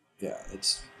amazing. Yeah,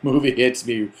 it's movie hits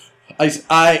me.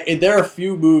 There are a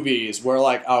few movies where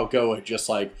like I'll go and just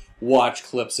like watch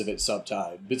clips of it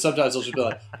sometime, but sometimes I'll just be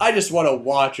like, I just want to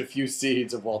watch a few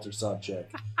scenes of Walter Sobchak.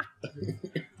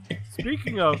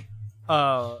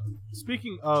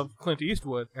 Speaking of Clint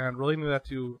Eastwood and relating that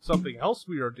to something else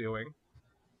we are doing,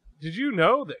 did you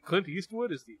know that Clint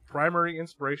Eastwood is the primary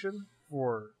inspiration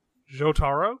for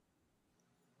Jotaro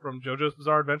from JoJo's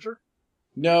Bizarre Adventure?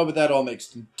 No, but that all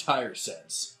makes entire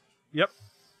sense. Yep.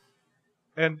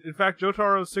 And in fact,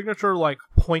 Jotaro's signature like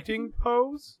pointing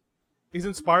pose is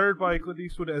inspired by Clint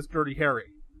Eastwood as Dirty Harry.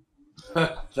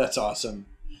 That's awesome.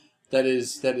 That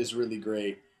is really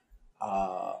great.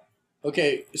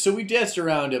 Okay, so we danced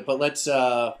around it, but let's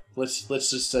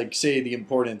just like say the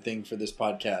important thing for this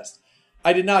podcast.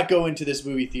 I did not go into this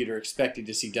movie theater expecting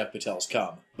to see Dev Patel's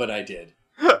Come, but I did.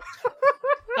 And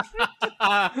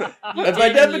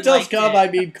by Dev Patel's Come, I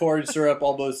mean corn syrup,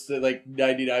 almost like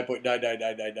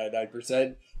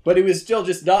 99.99999%. But it was still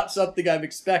just not something I'm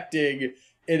expecting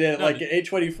in an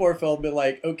A24 film. But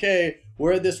like, okay,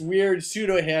 we're in this weird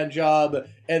pseudo hand job,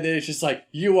 and then it's just like,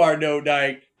 you are no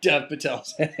knight, Dev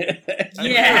Patel's.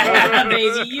 Yeah,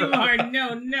 baby, you are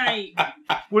no knight.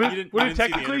 Would You it didn't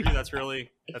technically? see the interview?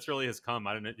 That's really his cum.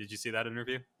 I don't know. Did you see that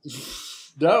interview?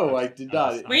 No, I did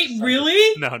not. Wait,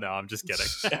 really? No, I'm just kidding.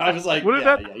 I was like,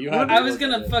 Wouldn't you have. I was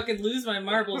gonna fucking lose my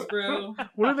marbles, bro.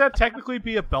 Wouldn't that technically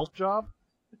be a belt job?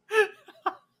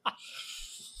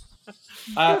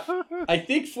 I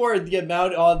think for the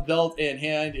amount on belt and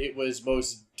hand, it was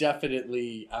most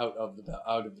definitely out of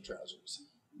the trousers.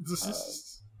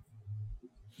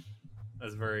 That's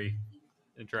a very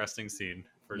interesting scene.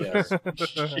 For Yes.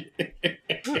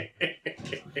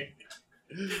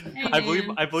 Hey,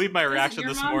 I believe my reaction Doesn't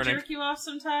this your mom morning. jerk you off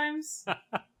sometimes?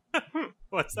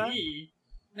 What's that?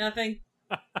 Nothing.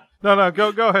 No,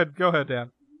 go ahead,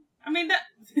 Dan. I mean, that.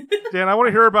 Dan, I want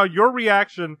to hear about your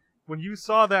reaction when you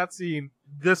saw that scene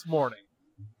this morning.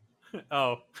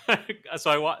 Oh,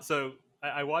 so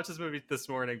I watched this movie this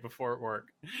morning before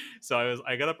work. So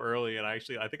I got up early and I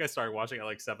think I started watching at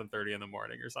like 7:30 in the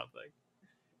morning or something.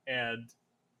 And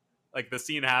like the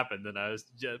scene happened and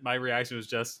my reaction was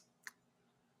just,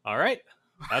 all right,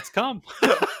 that's come.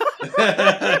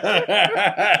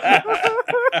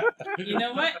 You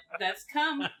know what? That's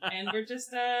come, and we're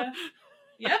just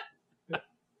yep.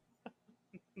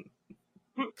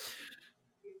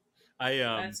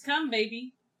 That's come,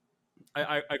 baby.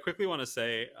 I quickly want to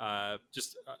say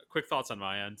just quick thoughts on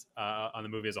my end on the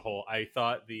movie as a whole. I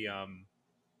thought the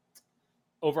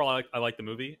overall I liked the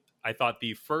movie. I thought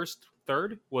the first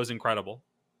third was incredible,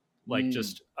 like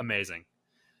just amazing.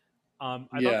 I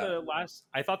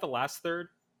thought the last third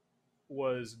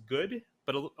was good,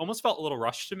 but it almost felt a little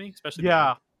rushed to me, especially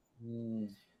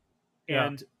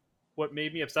And what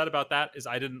made me upset about that is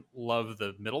I didn't love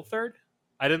the middle third.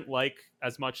 I didn't like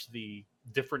as much the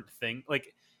different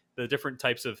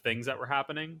types of things that were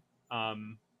happening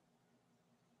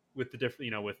with the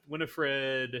different, with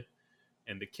Winifred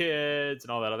and the kids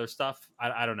and all that other stuff.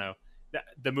 I don't know.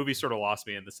 The movie sort of lost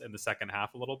me in the second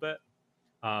half a little bit.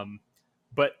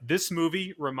 But this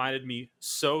movie reminded me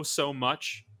so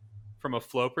much from a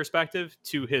flow perspective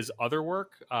to his other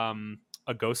work,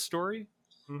 A Ghost Story.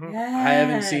 Mm-hmm. Yes. I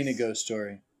haven't seen A Ghost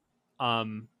Story.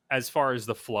 As far as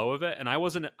the flow of it, and I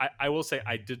will say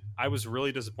I was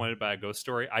really disappointed by A Ghost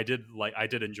Story. I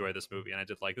did enjoy this movie, and I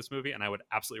did like this movie, and I would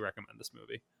absolutely recommend this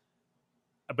movie.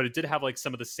 But it did have like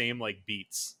some of the same like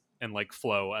beats and like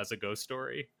flow as A Ghost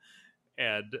Story,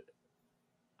 and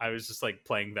I was just like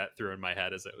playing that through in my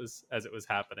head as it was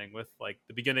happening. With like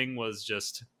the beginning was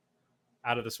just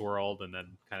out of this world, and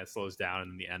then kind of slows down,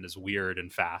 and then the end is weird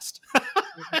and fast.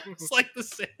 It's like the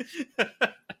same.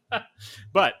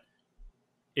 But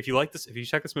if you like this, if you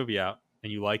check this movie out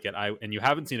and you like it, and you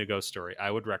haven't seen A Ghost Story, I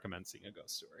would recommend seeing A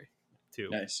Ghost Story too.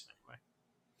 Nice. Anyway,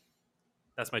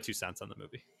 that's my 2 cents on the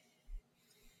movie.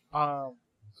 So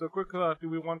quick, do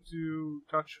we want to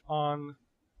touch on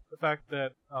the fact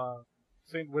that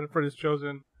Saint Winifred is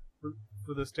chosen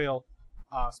for this tale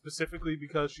specifically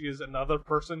because she is another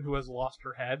person who has lost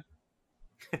her head?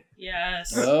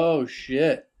 Yes. Oh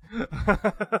shit!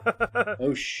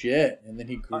 Oh shit! And then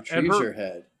he retrieves her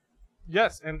head.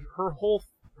 Yes, and her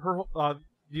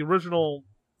the original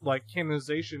like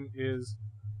canonization is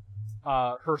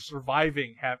her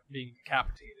surviving being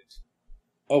decapitated.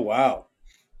 Oh wow!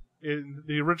 In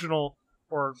the original,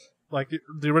 or like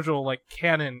the original like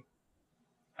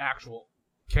actual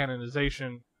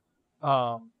canonization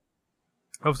of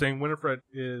Saint Winifred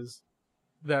is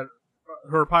that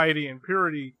her piety and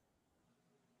purity,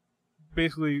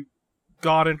 basically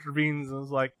God intervenes and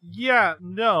is like, yeah,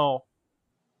 no,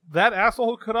 that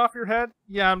asshole who cut off your head,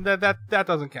 yeah, that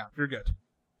doesn't count. You're good.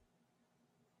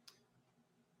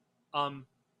 What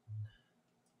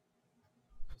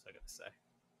was I gonna say?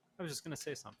 I was just gonna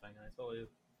say something, and I totally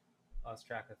lost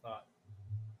track of thought.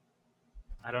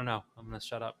 I don't know. I'm gonna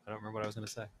shut up. I don't remember what I was gonna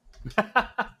say.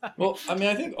 Well, I mean,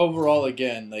 I think overall,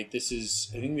 again, like I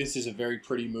think this is a very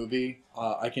pretty movie.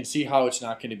 I can see how it's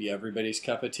not going to be everybody's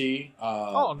cup of tea.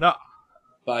 Oh no!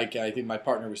 Like I think my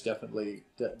partner was definitely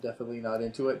not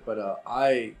into it, but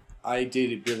I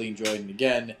did really enjoy it. And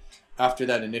again, after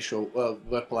that initial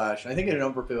whiplash, I think a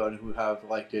number of people who have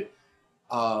liked it.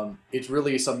 It's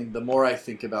really something. The more I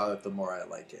think about it, the more I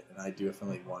like it, and I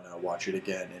definitely want to watch it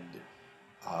again. And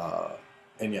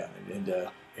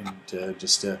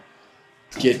just to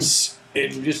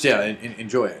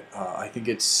enjoy it. I think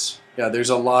it's there's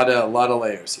a lot of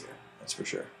layers here. That's for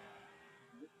sure.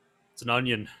 It's an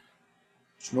onion.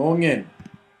 It's an onion.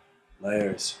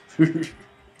 Layers.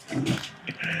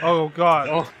 Oh god.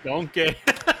 Oh, don't get.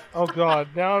 Oh god.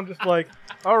 Now I'm just like,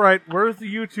 all right, where's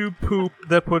the YouTube poop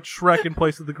that put Shrek in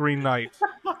place of the Green Knight?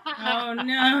 Oh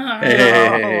no.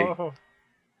 Hey. Oh.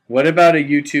 What about a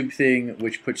YouTube thing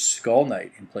which puts Skull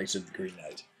Knight in place of the Green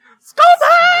Knight? Skull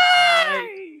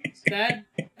Knight!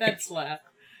 That slap.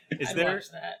 I'd watch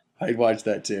that. I'd watch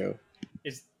that too.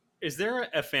 Is there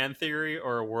a fan theory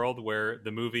or a world where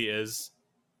the movie is,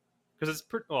 because it's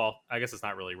well, I guess it's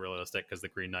not really realistic because the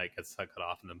Green Knight gets cut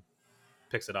off and then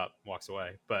picks it up, walks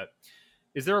away. But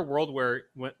is there a world where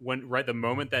when right the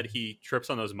moment that he trips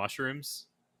on those mushrooms,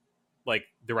 like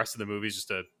the rest of the movie is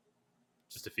just a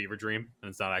fever dream and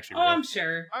it's not actually real? I'm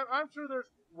sure. I'm sure there's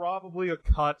probably a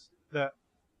cut that,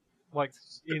 like,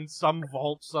 in some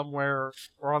vault somewhere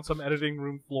or on some editing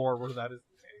room floor where that is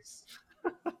the case.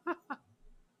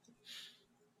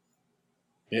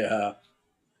 Yeah.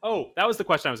 Oh, that was the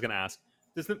question I was going to ask.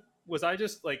 Was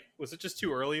it just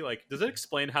too early? Like, does it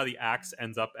explain how the axe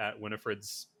ends up at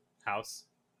Winifred's house?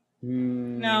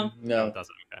 No. No. It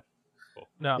doesn't. Okay, cool.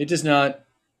 No, It does not.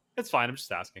 It's fine. I'm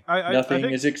just asking. I Nothing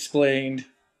think, is explained.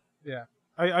 Yeah,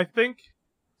 I think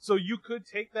so. You could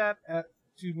take that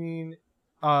to mean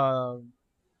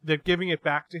that giving it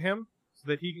back to him so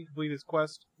that he can complete his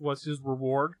quest was his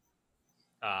reward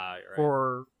Right.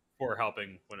 for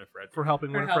helping Winifred.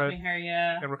 helping For Winifred helping her,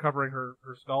 yeah. and recovering her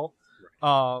skull.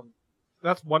 Right.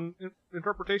 That's one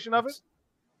interpretation of it.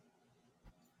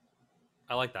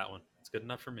 I like that one. It's good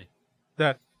enough for me.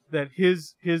 That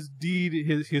his deed,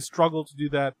 his struggle to do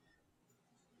that,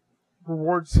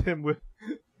 rewards him with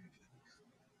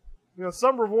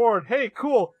some reward. Hey,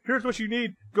 cool. Here's what you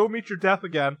need. Go meet your death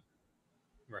again.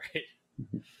 Right.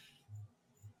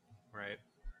 Right.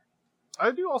 I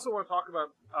do also want to talk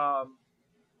about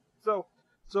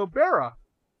so Barra,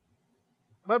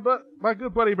 my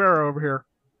good buddy Barra over here,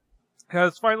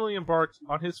 has finally embarked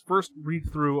on his first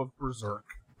read through of Berserk.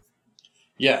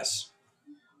 Yes.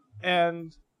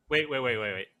 And Wait.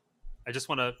 I just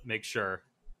want to make sure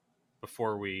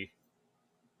before we.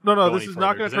 no, Go this any is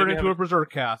not further. going Does to turn anybody into a have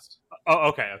Berserk cast. Oh,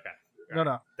 okay.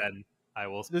 No. Then I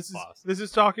will This pause.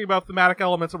 is talking about thematic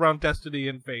elements around destiny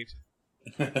and fate.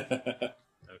 Okay.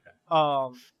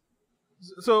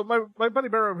 So my buddy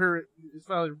Barrow here is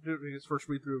finally doing his first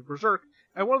read through of Berserk,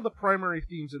 and one of the primary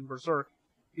themes in Berserk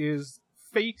is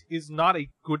fate is not a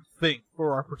good thing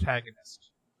for our protagonist.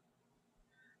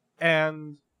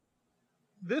 And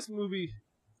this movie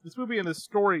and this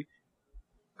story,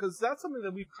 because that's something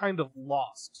that we've kind of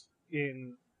lost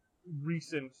in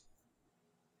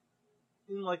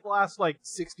like the last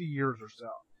 60 years or so.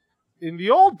 In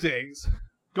the old days,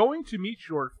 going to meet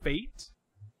your fate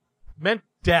meant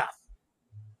death.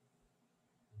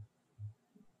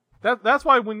 That's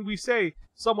why when we say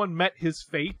someone met his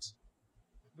fate,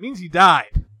 it means he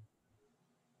died.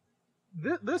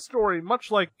 This story,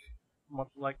 much like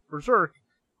Berserk,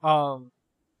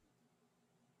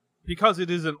 because it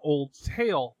is an old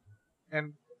tale,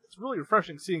 and it's really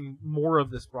refreshing seeing more of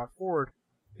this brought forward,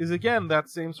 is again that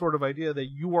same sort of idea that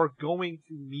you are going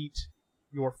to meet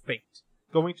your fate,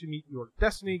 going to meet your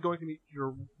destiny, going to meet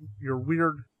your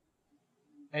weird,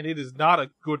 and it is not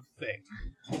a good thing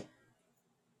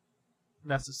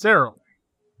necessarily.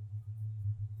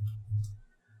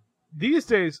 These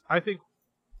days, I think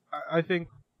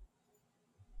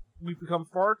we've become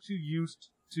far too used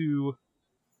to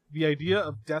the idea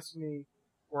of destiny,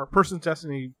 or a person's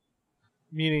destiny,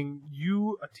 meaning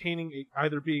you attaining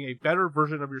either being a better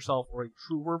version of yourself or a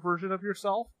truer version of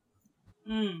yourself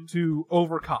to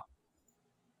overcome.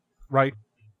 Right?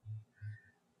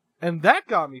 And that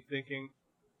got me thinking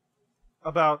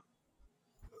about...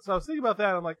 So I was thinking about that,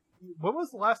 and I'm like, when was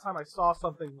the last time I saw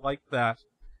something like that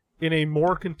in a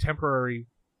more contemporary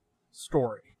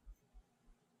story?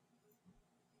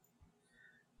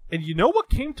 And you know what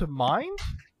came to mind?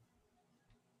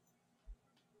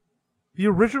 The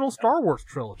original Star Wars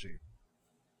trilogy.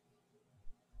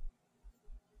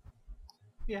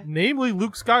 Yeah. Namely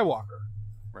Luke Skywalker.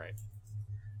 Right.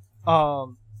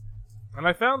 And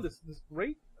I found this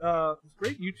great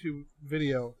YouTube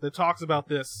video that talks about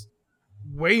this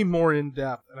way more in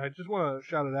depth, and I just want to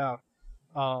shout it out.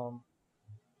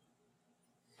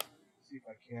 See if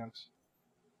I can't.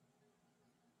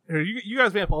 Here, you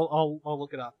guys vamp. I'll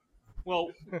look it up.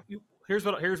 Well, here's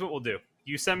what we'll do.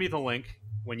 You send me the link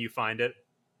when you find it,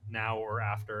 now or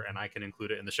after, and I can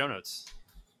include it in the show notes.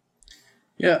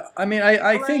 Yeah, I mean,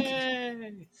 I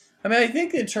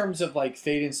think in terms of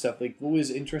fate and stuff, what was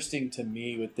interesting to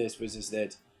me with this is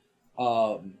that,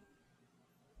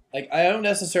 I don't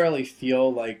necessarily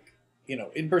feel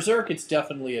in Berserk it's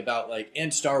definitely about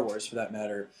and Star Wars for that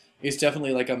matter, it's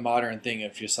definitely a modern thing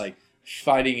of just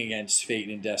fighting against fate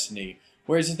and destiny.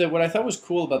 Whereas what I thought was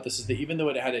cool about this is that even though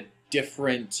it had a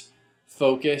different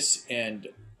focus and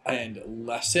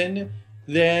lesson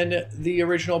than the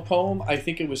original poem, I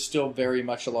think it was still very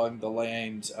much along the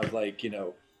lines of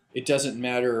it doesn't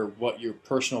matter what your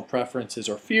personal preferences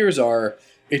or fears are,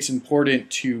 it's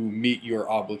important to meet your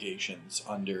obligations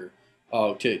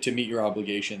to meet your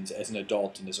obligations as an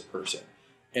adult and as a person.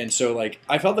 And so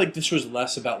I felt like this was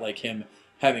less about him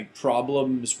having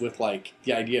problems with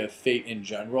the idea of fate in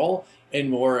general, and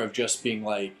more of just being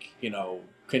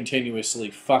continuously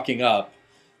fucking up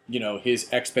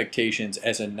his expectations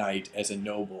as a knight, as a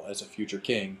noble, as a future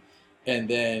king. And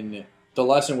then the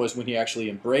lesson was when he actually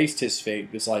embraced his fate,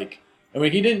 it was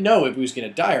he didn't know if he was going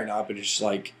to die or not, but it's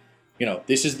just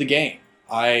this is the game.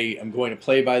 I am going to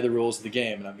play by the rules of the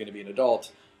game, and I'm going to be an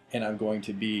adult, and I'm going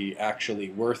to be actually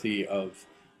worthy of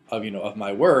of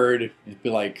my word, it'd be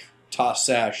like toss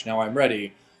sash. Now I'm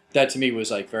ready. That to me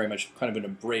was like very much kind of an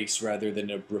embrace rather than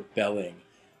a rebelling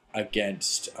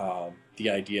against the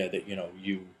idea that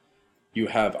you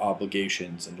have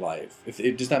obligations in life.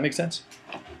 Does that make sense?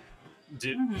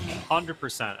 Dude,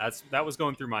 100%. That was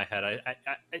going through my head. I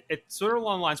it's sort of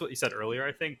along the lines of what you said earlier,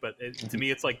 I think. But to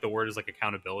me, it's like the word is like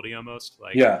accountability almost.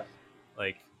 Like, Yeah.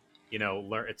 like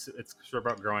learn. It's sort of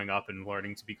about growing up and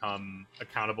learning to become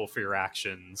accountable for your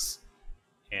actions,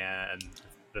 and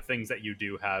the things that you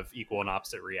do have equal and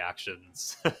opposite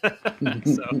reactions. To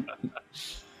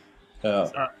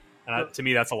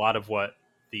me, that's a lot of what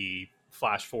the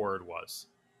flash forward was.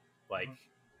 Like,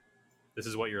 this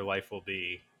is what your life will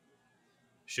be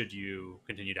should you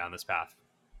continue down this path.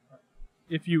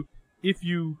 If you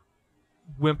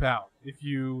wimp out, if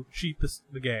you cheat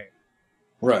the game.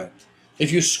 Right.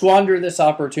 If you squander this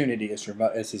opportunity, as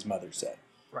his mother said.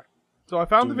 Right. So I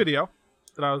found the video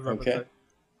that I was referencing.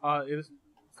 Okay. The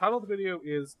title of the video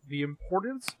is "The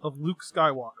Importance of Luke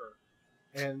Skywalker,"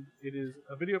 and it is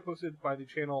a video posted by the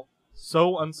channel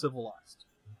So Uncivilized.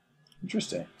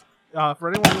 Interesting. For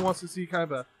anyone who wants to see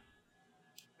kind of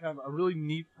a really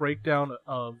neat breakdown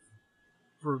of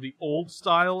for the old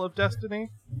style of Destiny,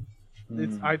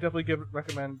 I definitely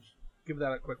recommend give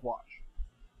that a quick watch.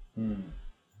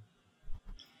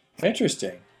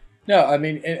 Interesting. No, I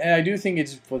mean, and I do think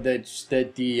it's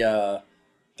that the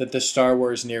Star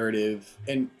Wars narrative,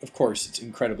 and of course it's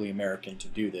incredibly American to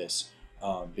do this,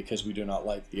 because we do not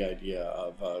like the idea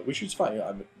of which is fine.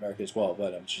 I'm American as well,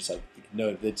 but I'm just like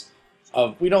no, that's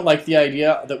we don't like the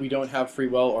idea that we don't have free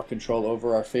will or control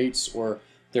over our fates, or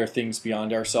there are things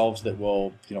beyond ourselves that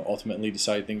will ultimately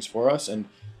decide things for us. And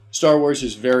Star Wars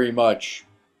is very much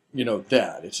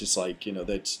that. It's just like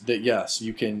that yes,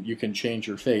 you can change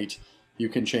your fate. You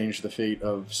can change the fate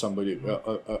of somebody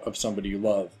you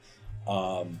love.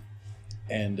 I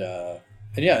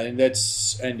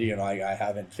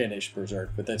haven't finished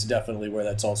Berserk, but that's definitely where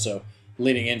that's also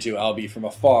leaning into, albeit from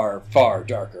a far, far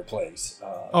darker place.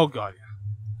 Oh god,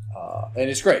 and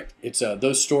it's great. It's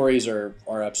those stories are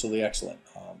absolutely excellent.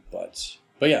 But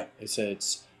yeah,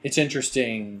 it's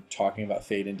interesting talking about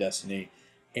fate and destiny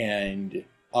and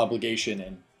obligation,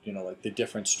 and like the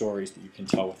different stories that you can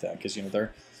tell with that, because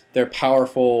they're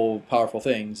powerful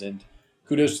things. And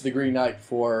kudos to the Green Knight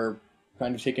for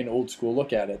kind of taking an old school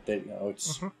look at it, that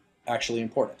it's actually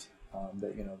important,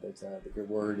 that that your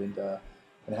word and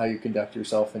how you conduct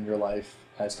yourself in your life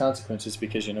has consequences,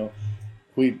 because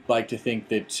we like to think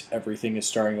that everything is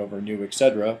starting over new,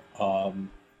 etc.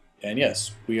 And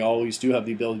yes, we always do have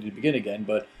the ability to begin again,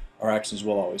 but our actions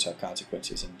will always have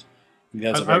consequences, and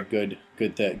that's a very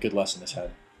good lesson this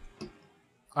had.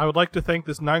 I would like to thank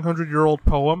this 900-year-old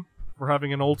poem for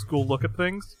having an old school look at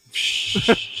things.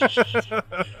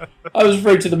 I was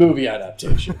referring to the movie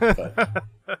adaptation,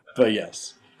 but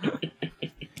yes.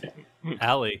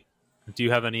 Allie, do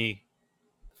you have any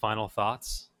final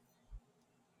thoughts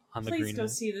on the Green Please go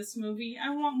Knight? see this movie. I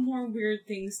want more weird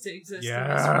things to exist in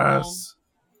this world.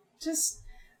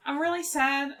 I'm really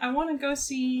sad. I want to go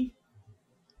see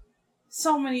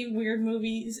so many weird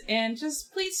movies, and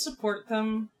just please support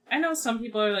them. I know some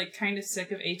people are like kind of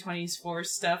sick of A24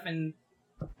 stuff, and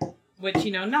which,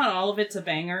 not all of it's a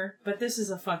banger, but this is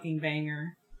a fucking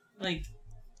banger. Like,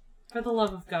 for the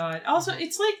love of God. Also,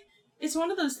 it's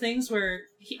one of those things where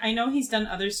I know he's done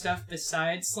other stuff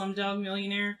besides Slumdog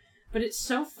Millionaire, but it's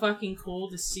so fucking cool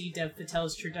to see Dev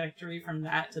Patel's trajectory from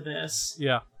that to this.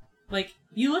 Yeah. Like,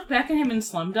 you look back at him in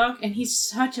Slumdog, and he's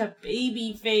such a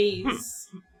baby face.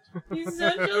 He's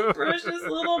such a precious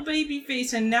little baby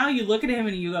face, and now you look at him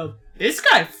and you go, this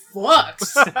guy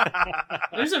fucks!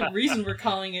 There's a reason we're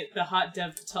calling it the Hot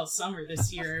Dev Patel Summer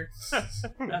this year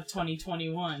of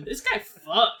 2021. This guy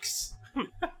fucks!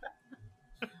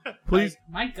 Please.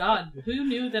 Like, my god, who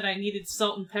knew that I needed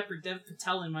salt and pepper Dev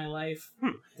Patel in my life?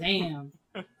 Damn.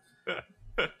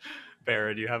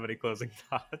 Barra, do you have any closing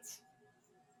thoughts?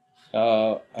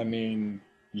 Dev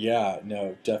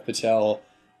Patel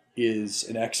is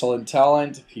an excellent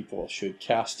talent. People should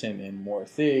cast him in more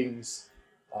things.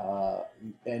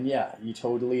 And yeah, he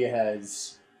totally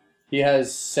has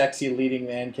sexy leading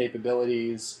man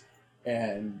capabilities.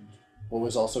 And what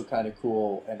was also kind of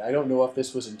cool, and I don't know if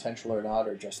this was intentional or not,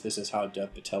 or just this is how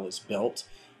Dev Patel is built,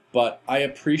 but I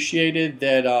appreciated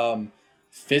that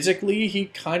physically he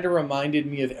kind of reminded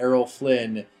me of Errol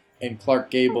Flynn and Clark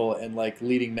Gable and like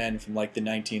leading men from like the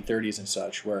 1930s and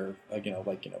such, where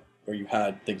where you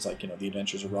had things like the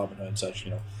Adventures of Robin Hood and such,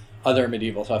 other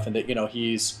medieval stuff, and that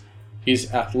he's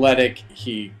athletic.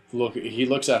 He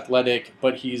looks athletic,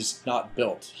 but he's not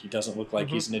built. He doesn't look like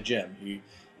he's in a gym.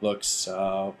 looks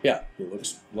it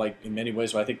looks like in many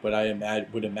ways I think what I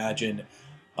would imagine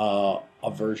a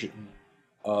version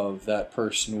of that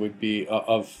person would be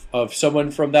of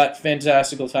someone from that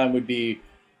fantastical time would be,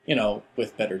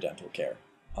 with better dental care,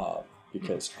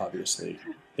 because obviously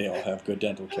they all have good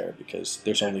dental care because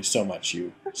there's only so much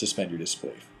you suspend your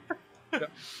disbelief.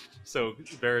 So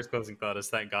Bear's closing thought is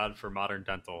thank God for modern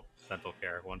dental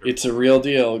care. Wonderful. It's a real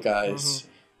deal, guys.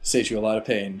 Saves you a lot of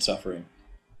pain and suffering.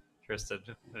 Tristan,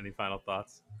 any final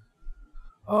thoughts?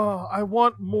 I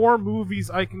want more movies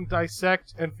I can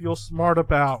dissect and feel smart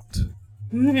about.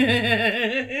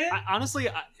 Honestly,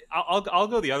 I'll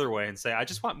go the other way and say I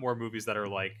just want more movies that are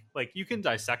like you can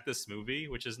dissect this movie,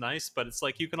 which is nice, but it's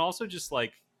like you can also just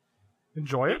like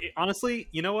enjoy it. Honestly,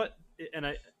 you know what?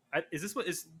 And is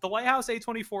The Lighthouse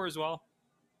A24 as well?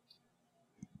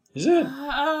 Is it?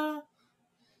 I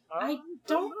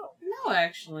don't know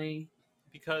actually,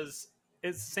 because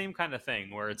it's the same kind of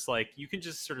thing where it's like you can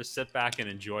just sort of sit back and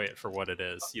enjoy it for what it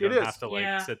is. You don't have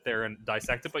to sit there and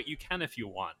dissect it, but you can if you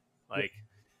want.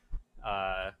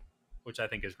 Which I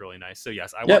think is really nice. So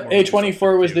yes, I want more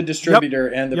A24 was the distributor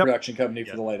and the production company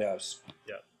for The Lighthouse.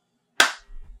 Yep.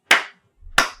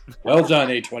 Well done,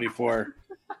 A24.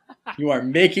 You are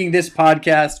making this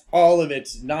podcast all of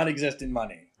its non-existent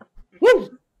money.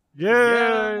 Woo!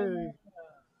 Yay!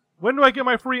 When do I get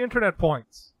my free internet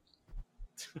points?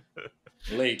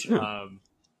 Later.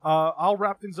 I'll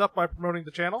wrap things up by promoting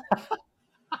the channel.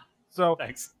 So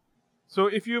thanks. So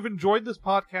if you've enjoyed this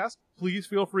podcast, please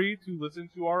feel free to listen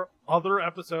to our other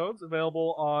episodes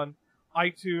available on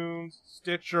iTunes,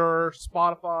 Stitcher,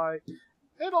 Spotify,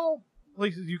 and all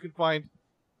places you can find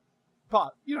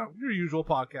your usual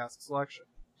podcast selection.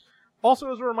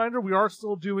 Also, as a reminder, we are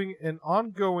still doing an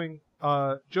ongoing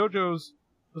JoJo's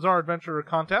Bizarre Adventure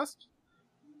contest.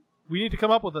 We need to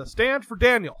come up with a stand for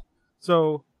Daniel.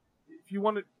 So if you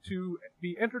wanted to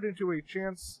be entered into a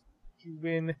chance to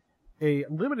win a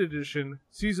limited edition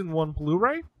Season 1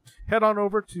 Blu-ray, head on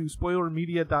over to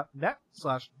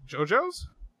spoilermedia.net/JoJo's.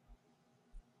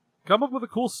 Come up with a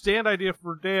cool stand idea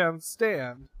for Dan's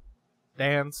stand.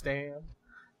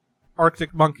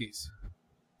 Arctic Monkeys.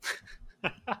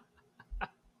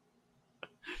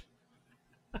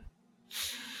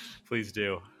 Please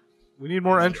do. We need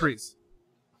more entries.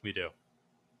 We do.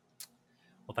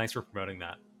 Well, thanks for promoting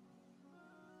that.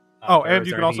 And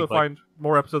you can also find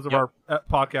more episodes of our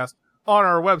podcast on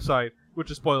our website, which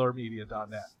is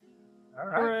spoilermedia.net. All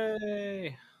right.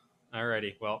 Hooray!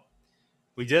 Alrighty. Well,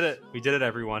 we did it. We did it,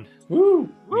 everyone. Woo!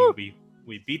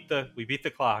 We beat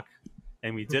the clock,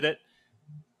 and we did it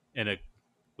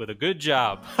with a good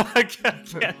job. I can't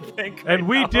think. And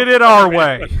we did it our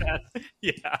way.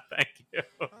 Yeah, thank you.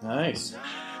 Nice.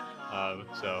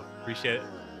 So appreciate it,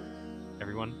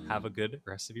 everyone. Have a good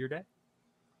rest of your day.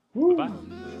 Woo. Bye.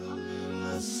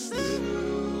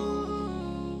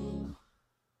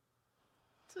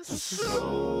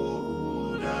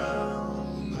 Slow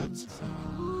down the time.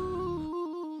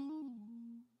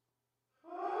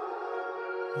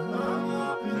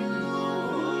 Up in the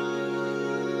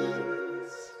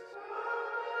woods,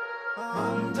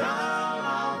 I'm down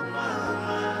on my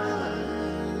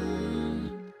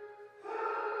line.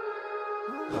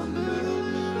 Under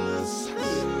the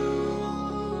hill,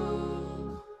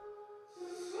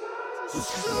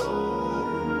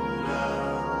 slow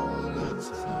down the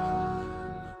time.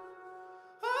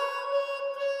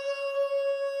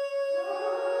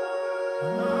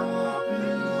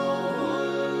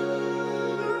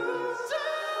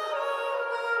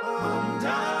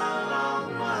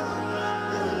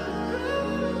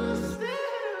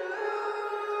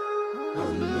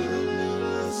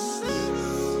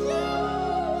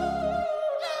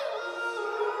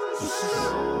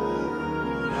 Slow